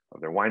their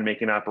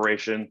winemaking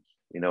operation.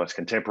 It's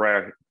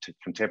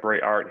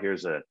contemporary art.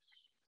 Here's a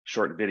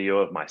short video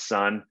of my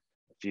son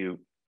a few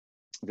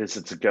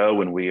visits ago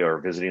when we are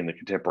visiting the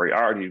contemporary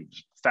art. He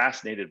was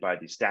fascinated by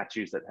these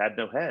statues that had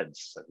no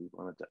heads. So he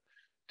wanted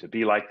to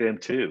be like them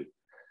too.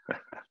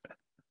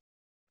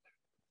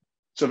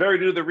 So very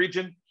new to the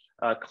region,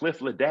 Cliff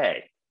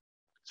Leday.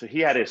 So he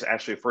had his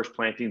actually first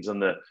plantings in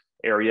the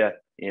area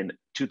in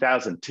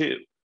 2002.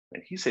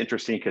 And he's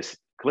interesting because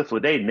Cliff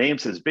Leday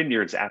names his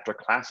vineyards after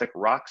classic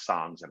rock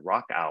songs and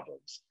rock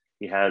albums.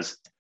 He has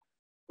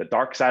the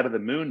Dark Side of the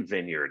Moon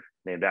vineyard,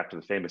 named after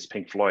the famous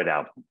Pink Floyd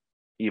album.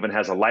 He even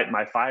has a Light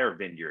My Fire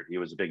vineyard. He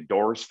was a big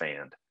Doors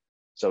fan.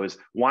 So his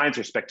wines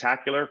are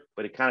spectacular,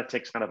 but he kind of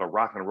takes kind of a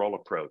rock and roll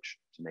approach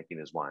to making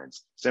his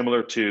wines,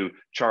 similar to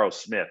Charles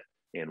Smith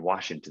in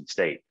Washington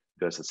State.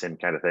 He does the same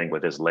kind of thing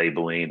with his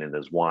labeling and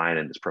his wine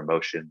and his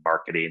promotion,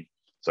 marketing.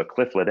 So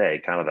Cliff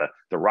Leday, kind of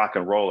the rock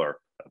and roller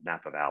of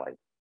Napa Valley.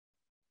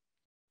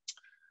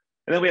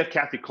 And then we have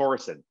Kathy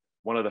Corison,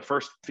 one of the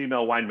first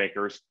female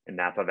winemakers in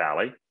Napa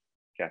Valley.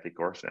 Kathy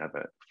Corison, I have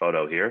a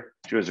photo here.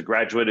 She was a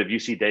graduate of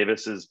UC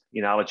Davis's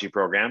enology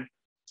program.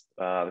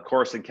 The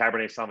Corison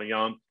Cabernet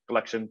Sauvignon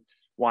collection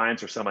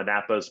wines are some of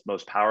Napa's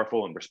most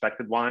powerful and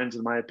respected wines,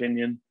 in my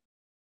opinion.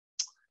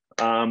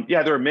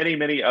 Yeah, there are many,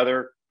 many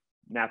other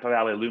Napa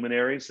Valley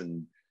luminaries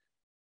and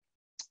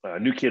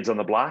new kids on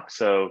the block.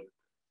 So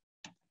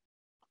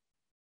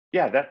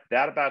yeah,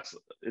 that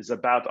is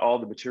about all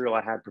the material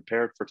I had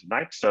prepared for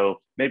tonight. So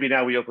maybe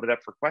now we open it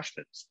up for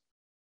questions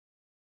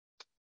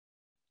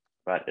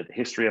about the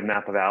history of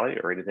Napa Valley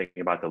or anything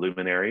about the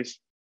luminaries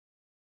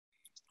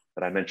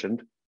that I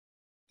mentioned.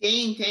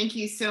 Dane, thank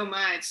you so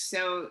much.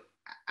 So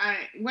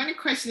one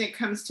question that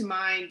comes to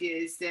mind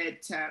is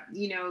that,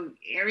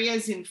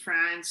 areas in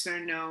France are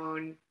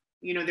known,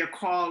 they're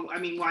called,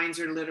 wines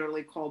are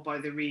literally called by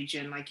the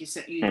region. Like you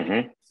said,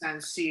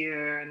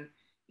 Saint-Cyr, and,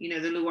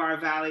 the Loire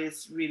Valley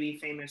is really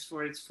famous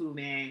for its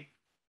fumé.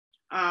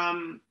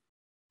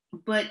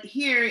 But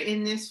here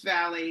in this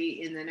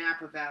valley, in the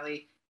Napa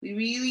Valley, we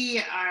really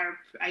are,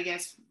 I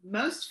guess,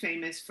 most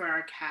famous for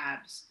our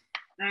cabs.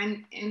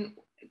 And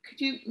could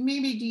you,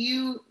 maybe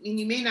and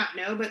you may not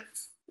know, but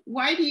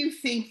why do you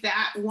think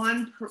that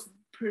one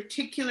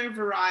particular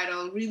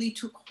varietal really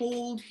took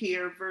hold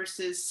here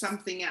versus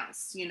something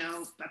else,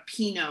 a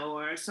Pinot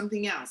or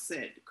something else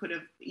that could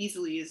have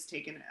easily has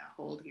taken a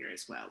hold here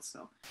as well?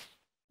 So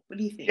what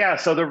do you think? Yeah,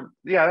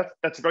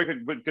 that's a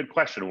very good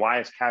question. Why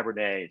is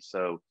Cabernet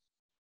so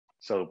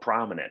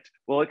prominent?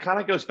 Well, it kind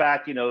of goes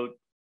back,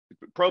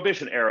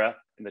 Prohibition era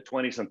in the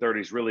 20s and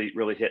 30s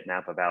really hit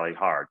Napa Valley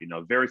hard.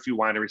 Very few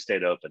wineries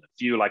stayed open. A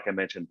few, like I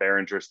mentioned,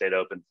 Beringer stayed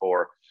open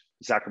for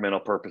sacramental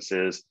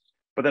purposes.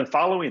 But then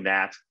following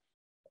that,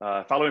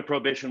 following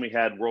Prohibition, we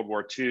had World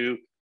War II.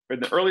 In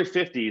the early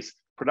 50s,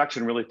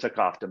 production really took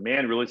off.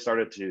 Demand really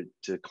started to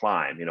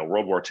climb.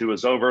 World War II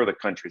was over. The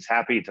country's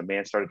happy.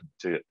 Demand started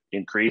to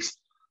increase.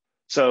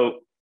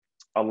 So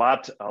a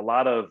lot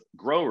of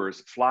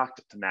growers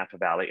flocked to Napa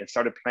Valley and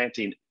started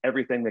planting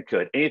everything they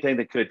could, anything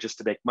they could, just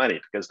to make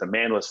money because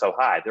demand was so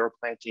high. They were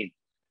planting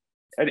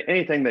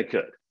anything they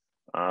could.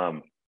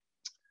 And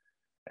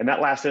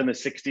that lasted in the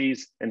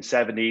 60s and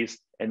 70s.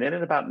 And then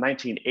in about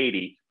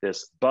 1980,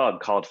 this bug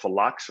called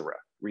phylloxera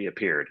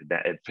reappeared.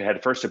 It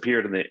had first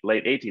appeared in the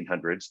late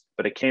 1800s,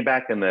 but it came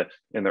back in the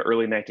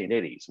early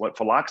 1980s. What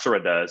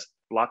phylloxera is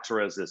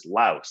this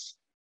louse,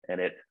 and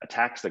it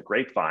attacks the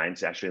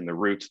grapevines, actually in the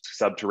roots,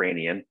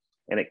 subterranean,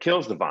 and it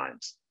kills the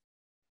vines.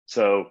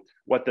 So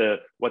what the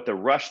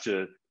rush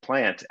to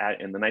plant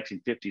in the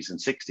 1950s and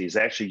 60s,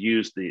 they actually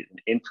used the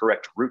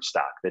incorrect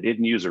rootstock. They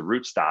didn't use a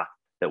rootstock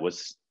that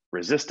was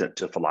resistant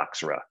to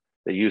phylloxera.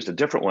 They used a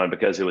different one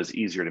because it was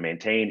easier to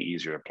maintain,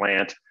 easier to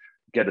plant,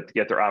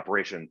 get their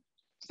operation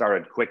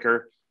started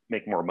quicker,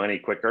 make more money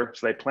quicker.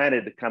 So they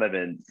planted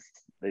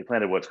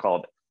what's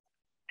called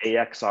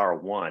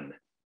AXR1,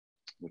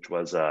 which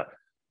was a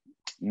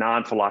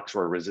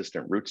non-phylloxera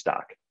resistant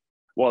rootstock.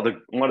 Well,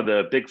 one of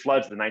the big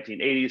floods of the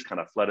 1980s kind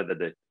of flooded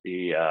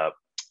the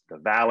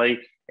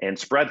valley and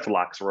spread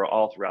phylloxera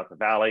all throughout the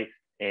valley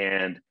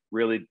and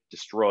really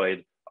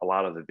destroyed a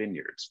lot of the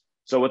vineyards.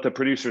 So what the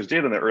producers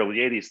did in the early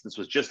 80s, this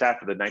was just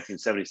after the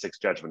 1976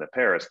 judgment of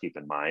Paris, keep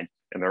in mind,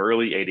 in the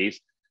early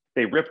 80s,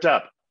 they ripped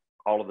up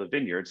all of the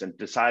vineyards and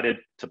decided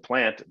to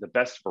plant the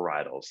best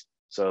varietals.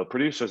 So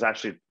producers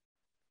actually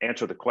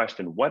answer the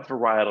question, what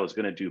varietal is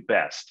going to do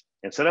best?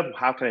 Instead of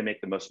how can I make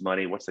the most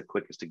money, what's the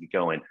quickest to get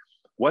going?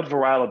 What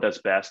varietal does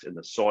best in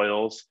the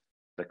soils,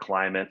 the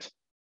climate,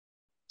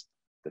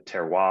 the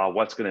terroir,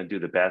 what's going to do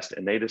the best?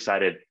 And they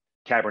decided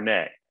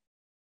Cabernet.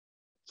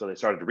 So they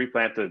started to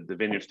replant the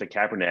vineyards to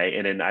Cabernet.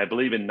 And I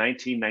believe in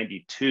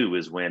 1992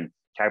 is when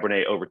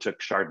Cabernet overtook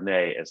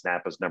Chardonnay as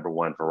Napa's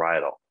 #1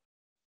 varietal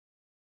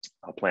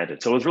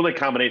planted. So it was really a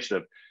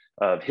combination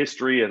of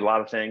history and a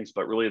lot of things,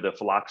 but really the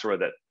phylloxera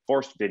that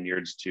forced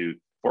winemakers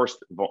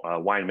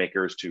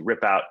to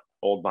rip out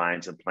old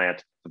vines and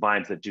plant the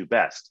vines that do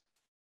best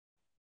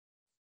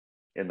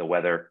in the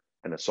weather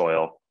and the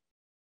soil,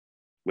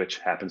 which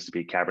happens to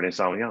be Cabernet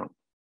Sauvignon.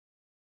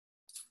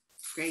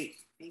 Great,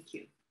 thank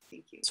you.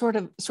 Thank you. Sort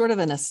of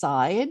an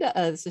aside,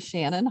 this is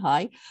Shannon,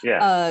 hi.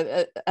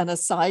 Yeah. An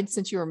aside,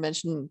 since you were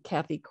mentioning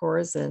Kathy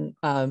Corzin,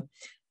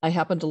 I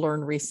happened to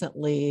learn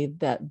recently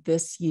that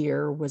this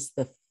year was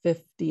the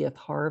 50th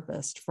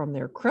harvest from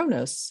their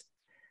Kronos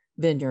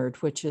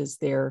vineyard, which is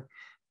their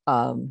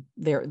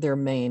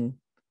main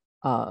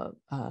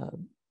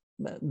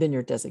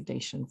vineyard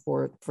designation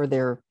for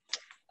their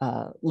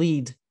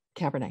lead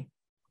Cabernet.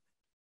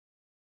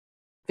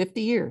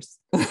 50 years.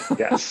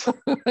 Yes.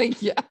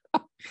 Yeah.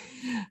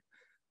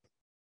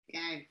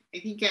 Yeah, I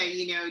think,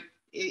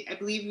 I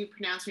believe you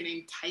pronounce her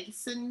name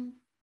Tyson,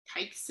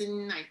 it's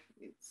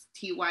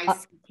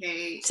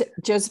T-Y-C-K.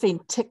 Josephine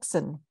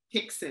Tixon.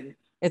 Tixon.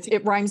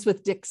 It rhymes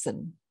with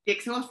Dixon.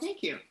 Dixon, well,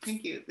 thank you.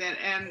 That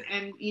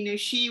and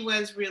she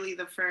was really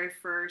the very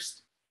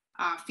first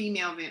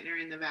female vintner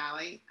in the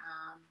valley,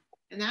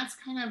 and that's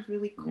kind of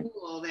really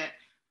cool that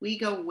we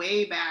go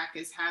way back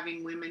as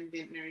having women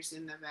vintners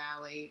in the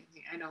valley.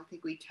 I don't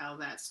think we tell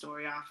that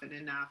story often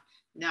enough.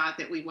 Not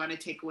that we want to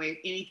take away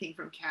anything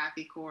from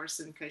Kathy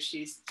Corzin because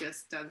she's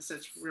just done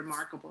such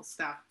remarkable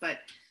stuff, but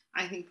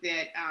I think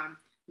that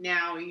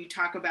now you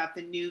talk about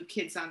the new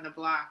kids on the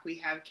block. We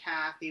have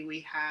Kathy,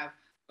 we have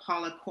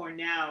Paula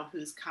Cornell,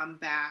 who's come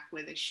back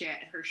with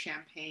her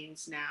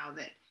champagnes now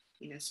that,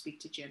 speak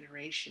to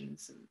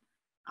generations. And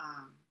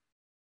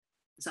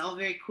it's all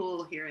very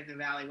cool here in the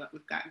Valley, what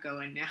we've got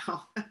going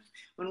now.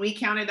 When we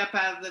counted up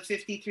out of the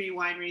 53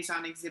 wineries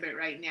on exhibit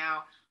right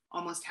now,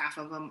 almost half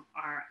of them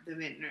are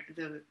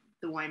the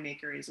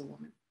winemaker is a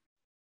woman.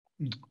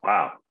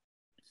 Wow.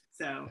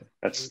 So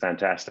that's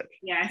fantastic.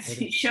 Yeah,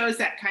 it shows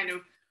that kind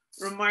of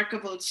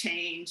remarkable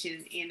change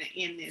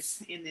in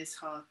this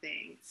whole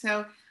thing.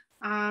 So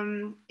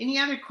any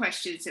other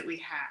questions that we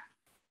have?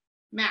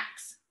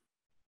 Max.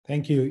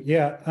 Thank you.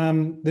 Yeah,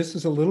 this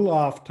is a little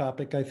off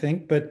topic, I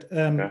think, but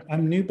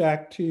I'm new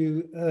back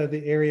to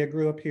the area. I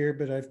grew up here,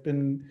 but I've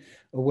been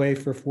away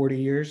for 40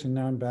 years, and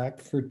now I'm back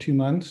for 3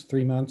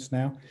 months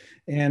now.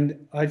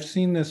 And I've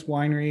seen this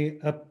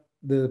winery up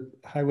the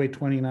Highway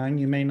 29.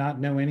 You may not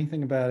know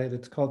anything about it.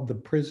 It's called the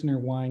Prisoner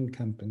Wine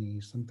Company,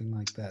 something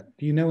like that.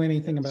 Do you know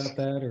anything about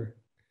that, or?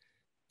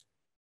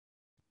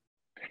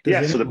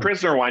 Yeah, so the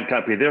Prisoner Wine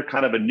Company, they're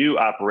kind of a new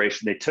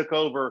operation. They took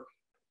over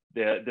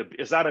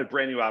it's not a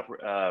brand new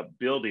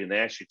building. They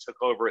actually took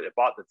over it. They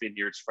bought the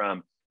vineyards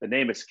from, the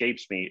name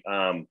escapes me.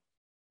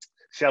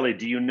 Shelley,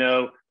 do you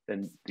know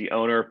the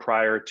owner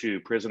prior to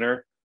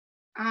Prisoner?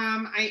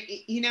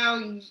 If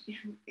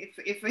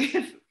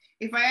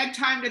I had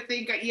time to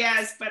think,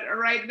 yes, but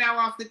right now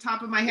off the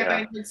top of my head,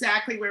 I know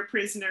exactly where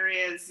Prisoner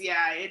is.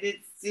 Yeah,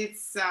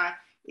 it's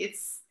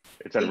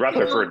in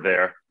Rutherford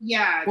there.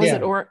 Yeah.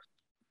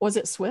 Was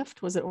it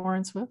Swift? Was it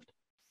Orrin Swift?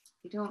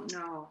 I don't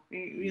know.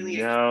 It really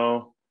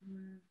no.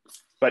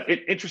 But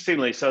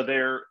interestingly, so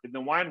they're in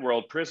the wine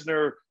world,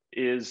 Prisoner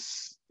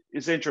is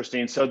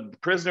interesting. So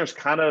Prisoner's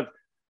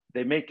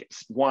they make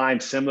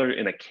wine similar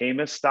in a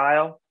Caymus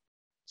style.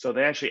 So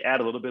they actually add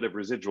a little bit of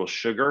residual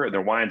sugar, and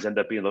their wines end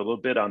up being a little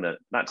bit on the,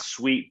 not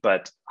sweet,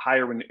 but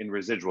higher in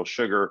residual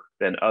sugar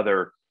than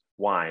other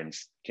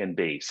wines can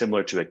be,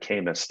 similar to a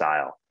Caymus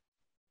style.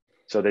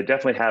 So they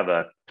definitely have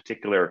a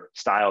particular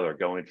style they're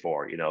going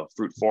for,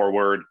 fruit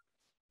forward,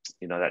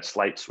 that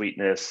slight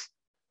sweetness.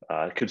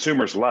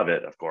 Consumers love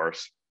it, of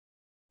course.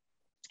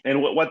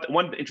 And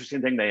one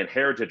interesting thing they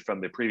inherited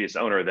from the previous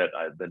owner that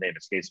the name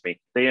escapes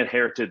me, they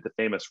inherited the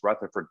famous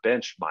Rutherford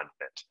Bench Monument.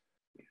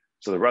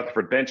 So the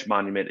Rutherford Bench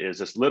Monument is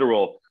this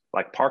literal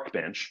park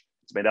bench.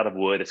 It's made out of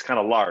wood. It's kind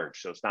of large,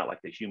 so it's not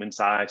like the human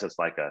size. It's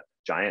like a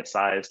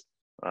giant-sized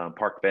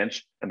park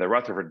bench. And the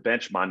Rutherford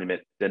Bench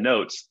Monument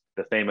denotes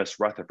the famous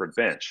Rutherford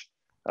Bench.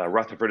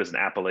 Rutherford is an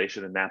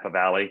appellation in Napa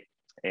Valley,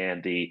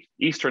 and the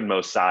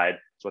easternmost side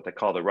is what they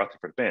call the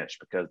Rutherford Bench,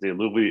 because the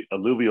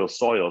alluvial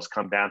soils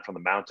come down from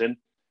the mountain,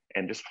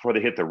 and just before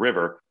they hit the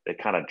river, it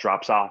kind of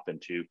drops off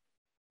into,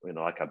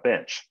 like a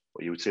bench,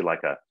 what you would see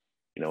like a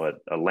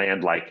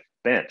land-like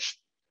bench.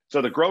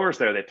 So the growers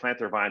there, they plant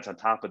their vines on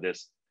top of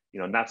this,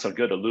 not so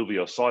good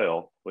alluvial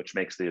soil, which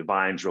makes the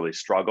vines really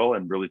struggle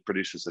and really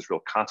produces this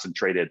real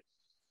concentrated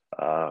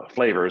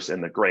flavors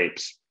in the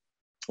grapes,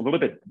 a little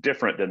bit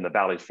different than the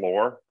valley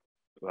floor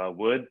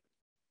would.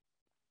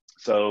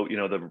 So,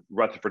 the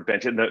Rutherford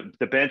Bench, and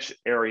the bench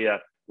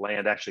area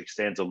land actually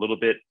extends a little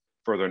bit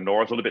further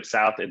north, a little bit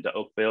south into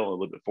Oakville, a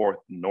little bit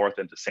north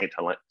into St.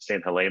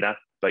 Helena,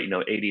 but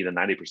 80 to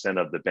 90%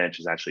 of the bench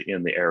is actually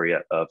in the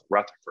area of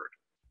Rutherford.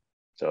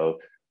 So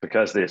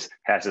because this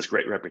has this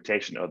great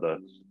reputation of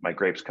my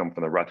grapes come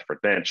from the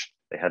Rutherford Bench,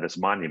 they had this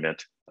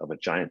monument of a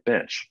giant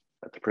bench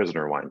at the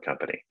Prisoner Wine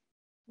Company.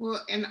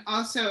 Well, and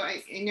also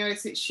I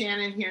noticed that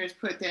Shannon here has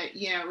put that,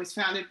 it was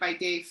founded by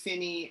Dave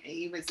Finney.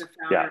 He was the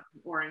founder of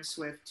Orrin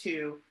Swift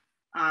too.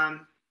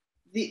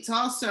 It's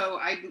also,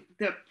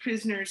 the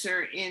Prisoners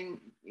are in,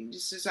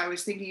 just as I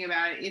was thinking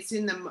about it, it's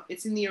in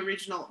the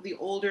original, the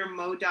older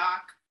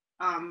Modoc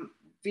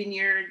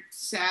vineyard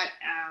set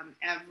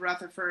of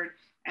Rutherford,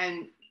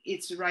 and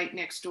it's right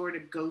next door to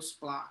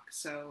Ghost Block.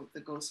 So the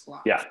Ghost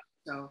Block. Yeah.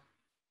 So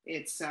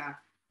it's,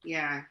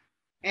 yeah.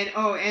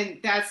 And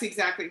that's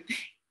exactly,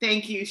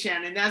 thank you,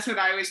 Shannon. That's what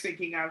I was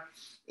thinking of.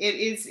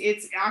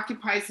 It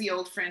occupies the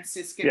old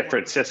Franciscan. Yeah,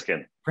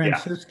 Franciscan.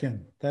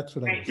 Franciscan. That's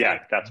what I was. Yeah,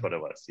 that's what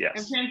it was. Yes.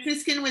 And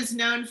Franciscan was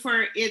known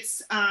for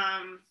its,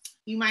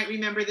 you might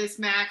remember this,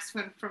 Max,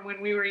 from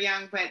when we were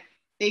young, but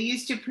they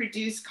used to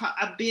produce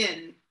a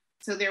bin.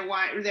 So their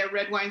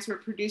red wines were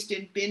produced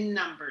in bin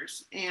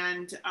numbers,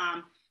 and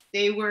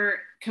they were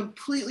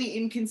completely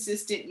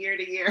inconsistent year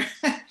to year.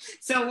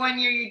 So one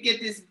year you'd get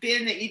this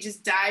bin that you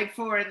just died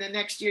for, and the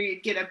next year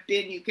you'd get a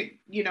bin you could,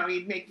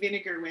 you'd make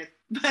vinegar with.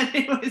 But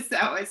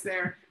that was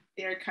their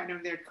kind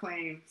of their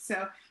claim.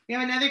 So we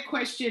have another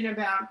question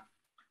about,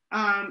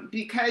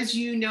 because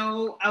you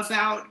know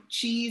about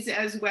cheese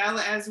as well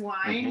as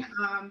wine,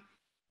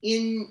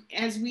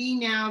 as we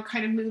now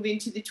kind of move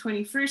into the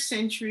 21st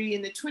century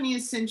and the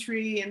 20th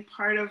century, and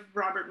part of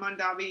Robert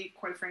Mondavi,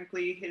 quite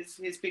frankly,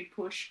 his big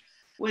push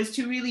was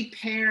to really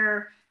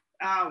pair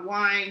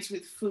wines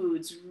with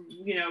foods,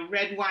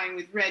 red wine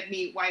with red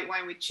meat, white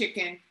wine with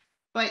chicken.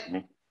 But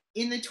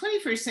in the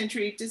 21st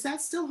century, does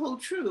that still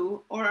hold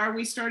true, or are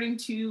we starting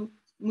to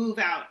move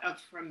out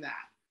from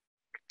that?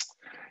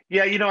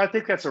 Yeah, I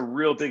think that's a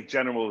real big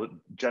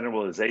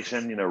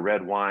generalization,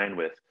 red wine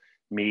with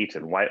meat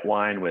and white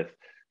wine with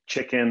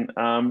chicken.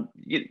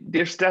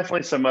 There's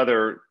definitely some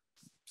other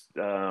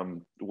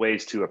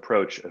ways to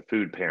approach a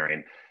food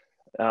pairing.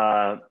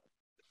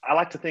 I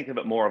like to think of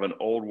it more of an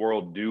old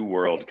world, new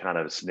world kind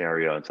of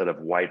scenario instead of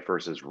white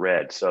versus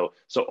red. So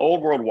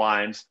old world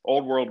wines,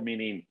 old world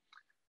meaning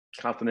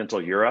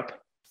continental Europe,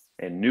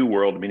 and new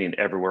world meaning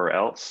everywhere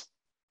else.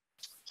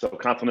 So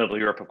continental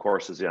Europe, of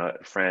course, is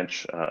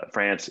France,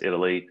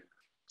 Italy,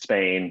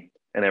 Spain,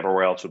 and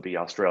everywhere else would be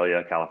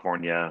Australia,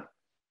 California,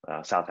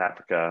 South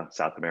Africa,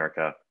 South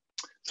America.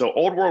 So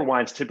old world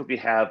wines typically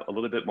have a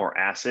little bit more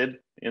acid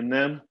in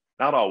them.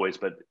 Not always,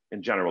 but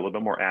in general, a little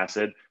bit more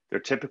acid. They're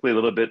typically a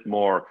little bit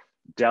more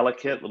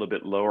delicate, a little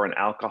bit lower in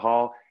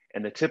alcohol,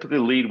 and they typically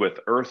lead with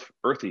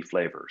earthy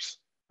flavors,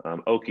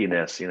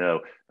 oakiness,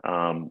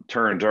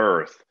 turned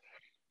earth,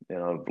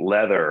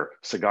 leather,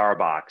 cigar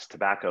box,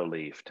 tobacco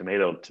leaf,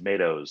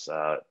 tomatoes,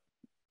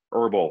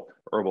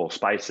 herbal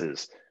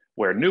spices,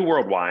 where New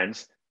World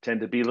wines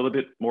tend to be a little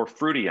bit more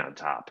fruity on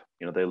top.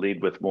 They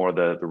lead with more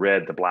the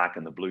red, the black,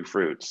 and the blue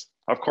fruits.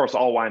 Of course,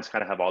 all wines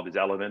kind of have all these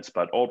elements,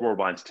 but Old World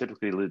wines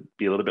typically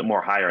be a little bit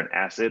more higher in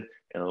acid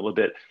and a little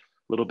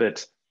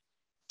bit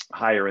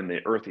higher in the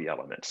earthy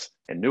elements.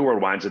 And New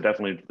World wines are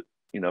definitely,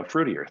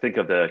 fruitier. Think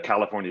of the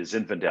California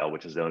Zinfandel,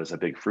 which is known as a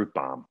big fruit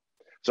bomb.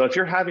 So if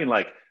you're having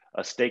like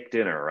a steak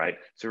dinner, right?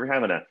 So if you're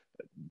having a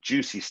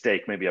juicy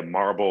steak, maybe a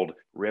marbled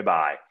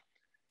ribeye,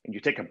 and you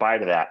take a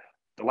bite of that,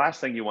 the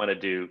last thing you want to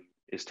do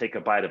is take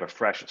a bite of a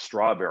fresh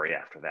strawberry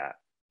after that.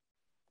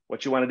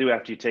 What you want to do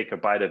after you take a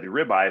bite of your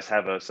ribeye is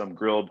have some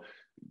grilled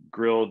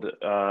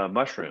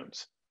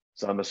mushrooms,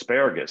 some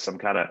asparagus, some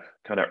kind of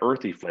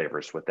earthy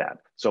flavors with that.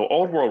 So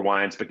Old World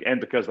wines, and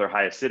because they're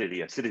high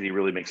acidity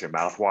really makes your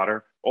mouth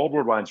water. Old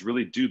World wines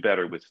really do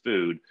better with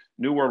food.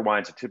 New World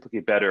wines are typically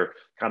better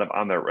kind of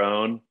on their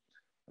own.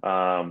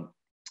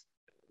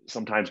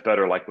 Sometimes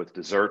better like with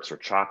desserts or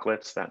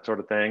chocolates, that sort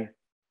of thing.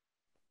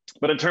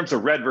 But in terms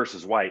of red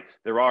versus white,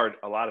 there are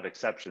a lot of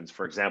exceptions.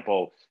 For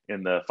example,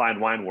 in the fine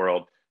wine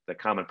world, the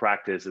common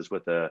practice is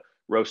with a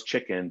roast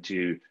chicken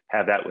to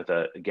have that with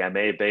a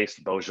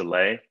Gamay-based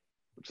Beaujolais,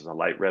 which is a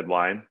light red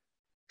wine.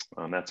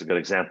 That's a good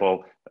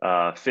example.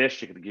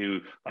 Fish, you could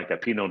do like a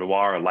Pinot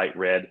Noir, a light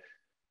red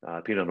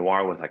Pinot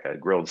Noir with like a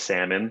grilled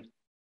salmon.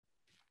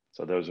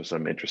 So those are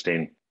some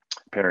interesting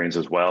pairings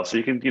as well. So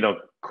you can,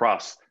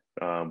 cross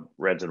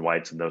reds and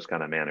whites in those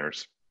kind of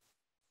manners.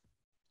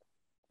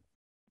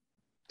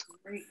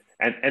 Great.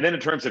 And then in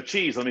terms of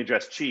cheese, let me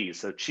address cheese.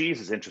 So cheese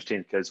is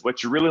interesting because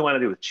what you really want to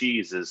do with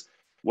cheese is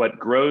what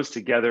grows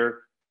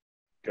together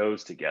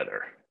goes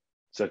together.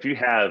 So if you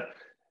have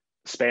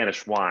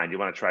Spanish wine, you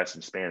want to try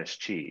some Spanish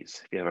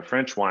cheese. If you have a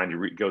French wine,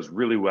 it goes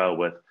really well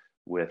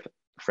with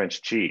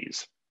French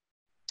cheese.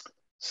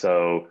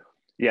 So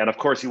yeah, and of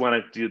course you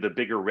want to do the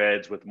bigger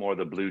reds with more of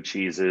the blue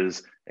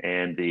cheeses,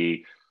 and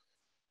the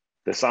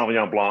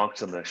Sauvignon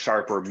Blancs and the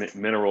sharper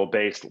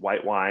mineral-based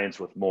white wines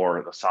with more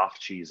of the soft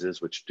cheeses,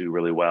 which do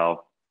really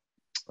well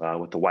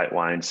with the white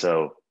wine.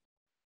 So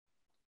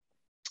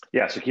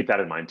yeah, so keep that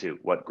in mind too.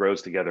 What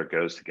grows together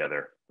goes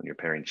together when you're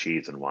pairing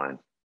cheese and wine.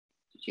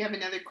 Do you have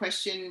another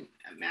question,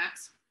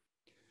 Max?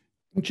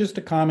 Just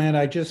a comment.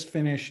 I just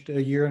finished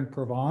A Year in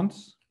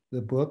Provence,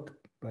 the book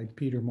by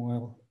Peter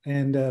Moyle.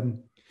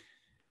 And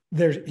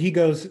he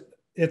goes,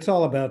 it's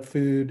all about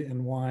food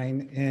and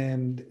wine,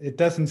 and it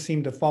doesn't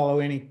seem to follow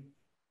any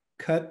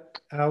cut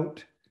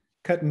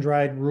and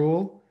dried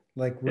rule,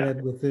 like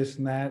red with this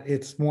and that.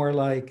 It's more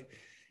like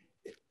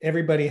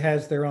everybody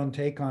has their own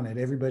take on it.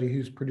 Everybody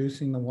who's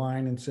producing the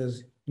wine and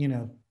says,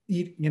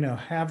 eat,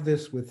 have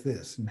this with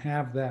this and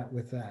have that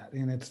with that.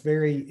 And it's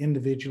very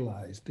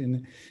individualized,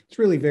 and it's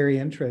really very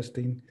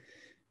interesting.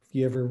 If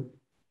you ever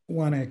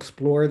want to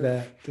explore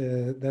that,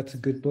 that's a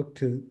good book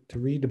to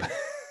read about.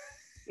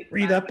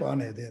 Read up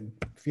on it, and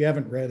if you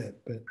haven't read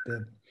it, but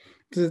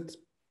it's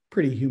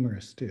pretty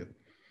humorous too.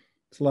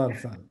 It's a lot of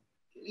fun.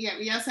 Yeah,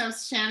 we also have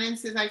Shannon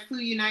says, I flew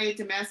United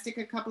Domestic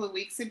a couple of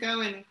weeks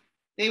ago, and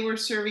they were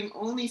serving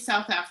only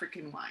South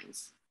African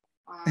wines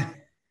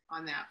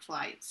on that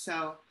flight.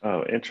 So.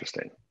 Oh,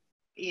 interesting.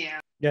 Yeah.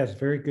 Yes,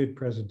 very good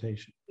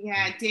presentation.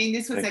 Yeah, Dane,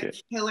 this was a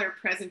killer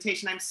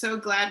presentation. I'm so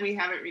glad we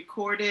have it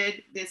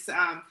recorded.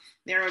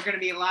 There are going to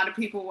be a lot of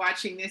people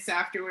watching this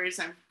afterwards,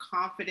 I'm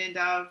confident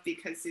of,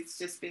 because it's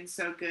just been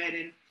so good.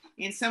 And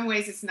in some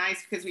ways it's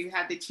nice because we've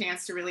had the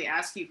chance to really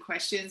ask you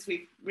questions.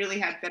 We've really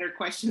had better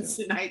questions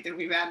tonight than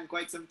we've had in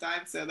quite some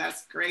time. So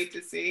that's great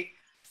to see.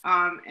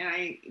 And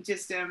I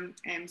just am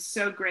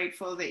so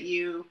grateful that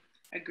you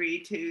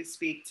agreed to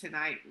speak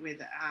tonight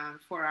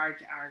for our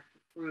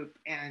group.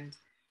 And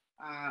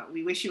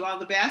we wish you all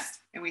the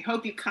best, and we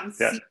hope you come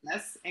see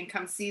us and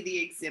come see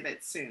the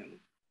exhibit soon.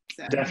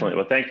 So. Definitely.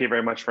 Well, thank you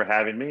very much for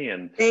having me.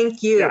 And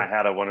thank you. Yeah, I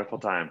had a wonderful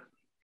time.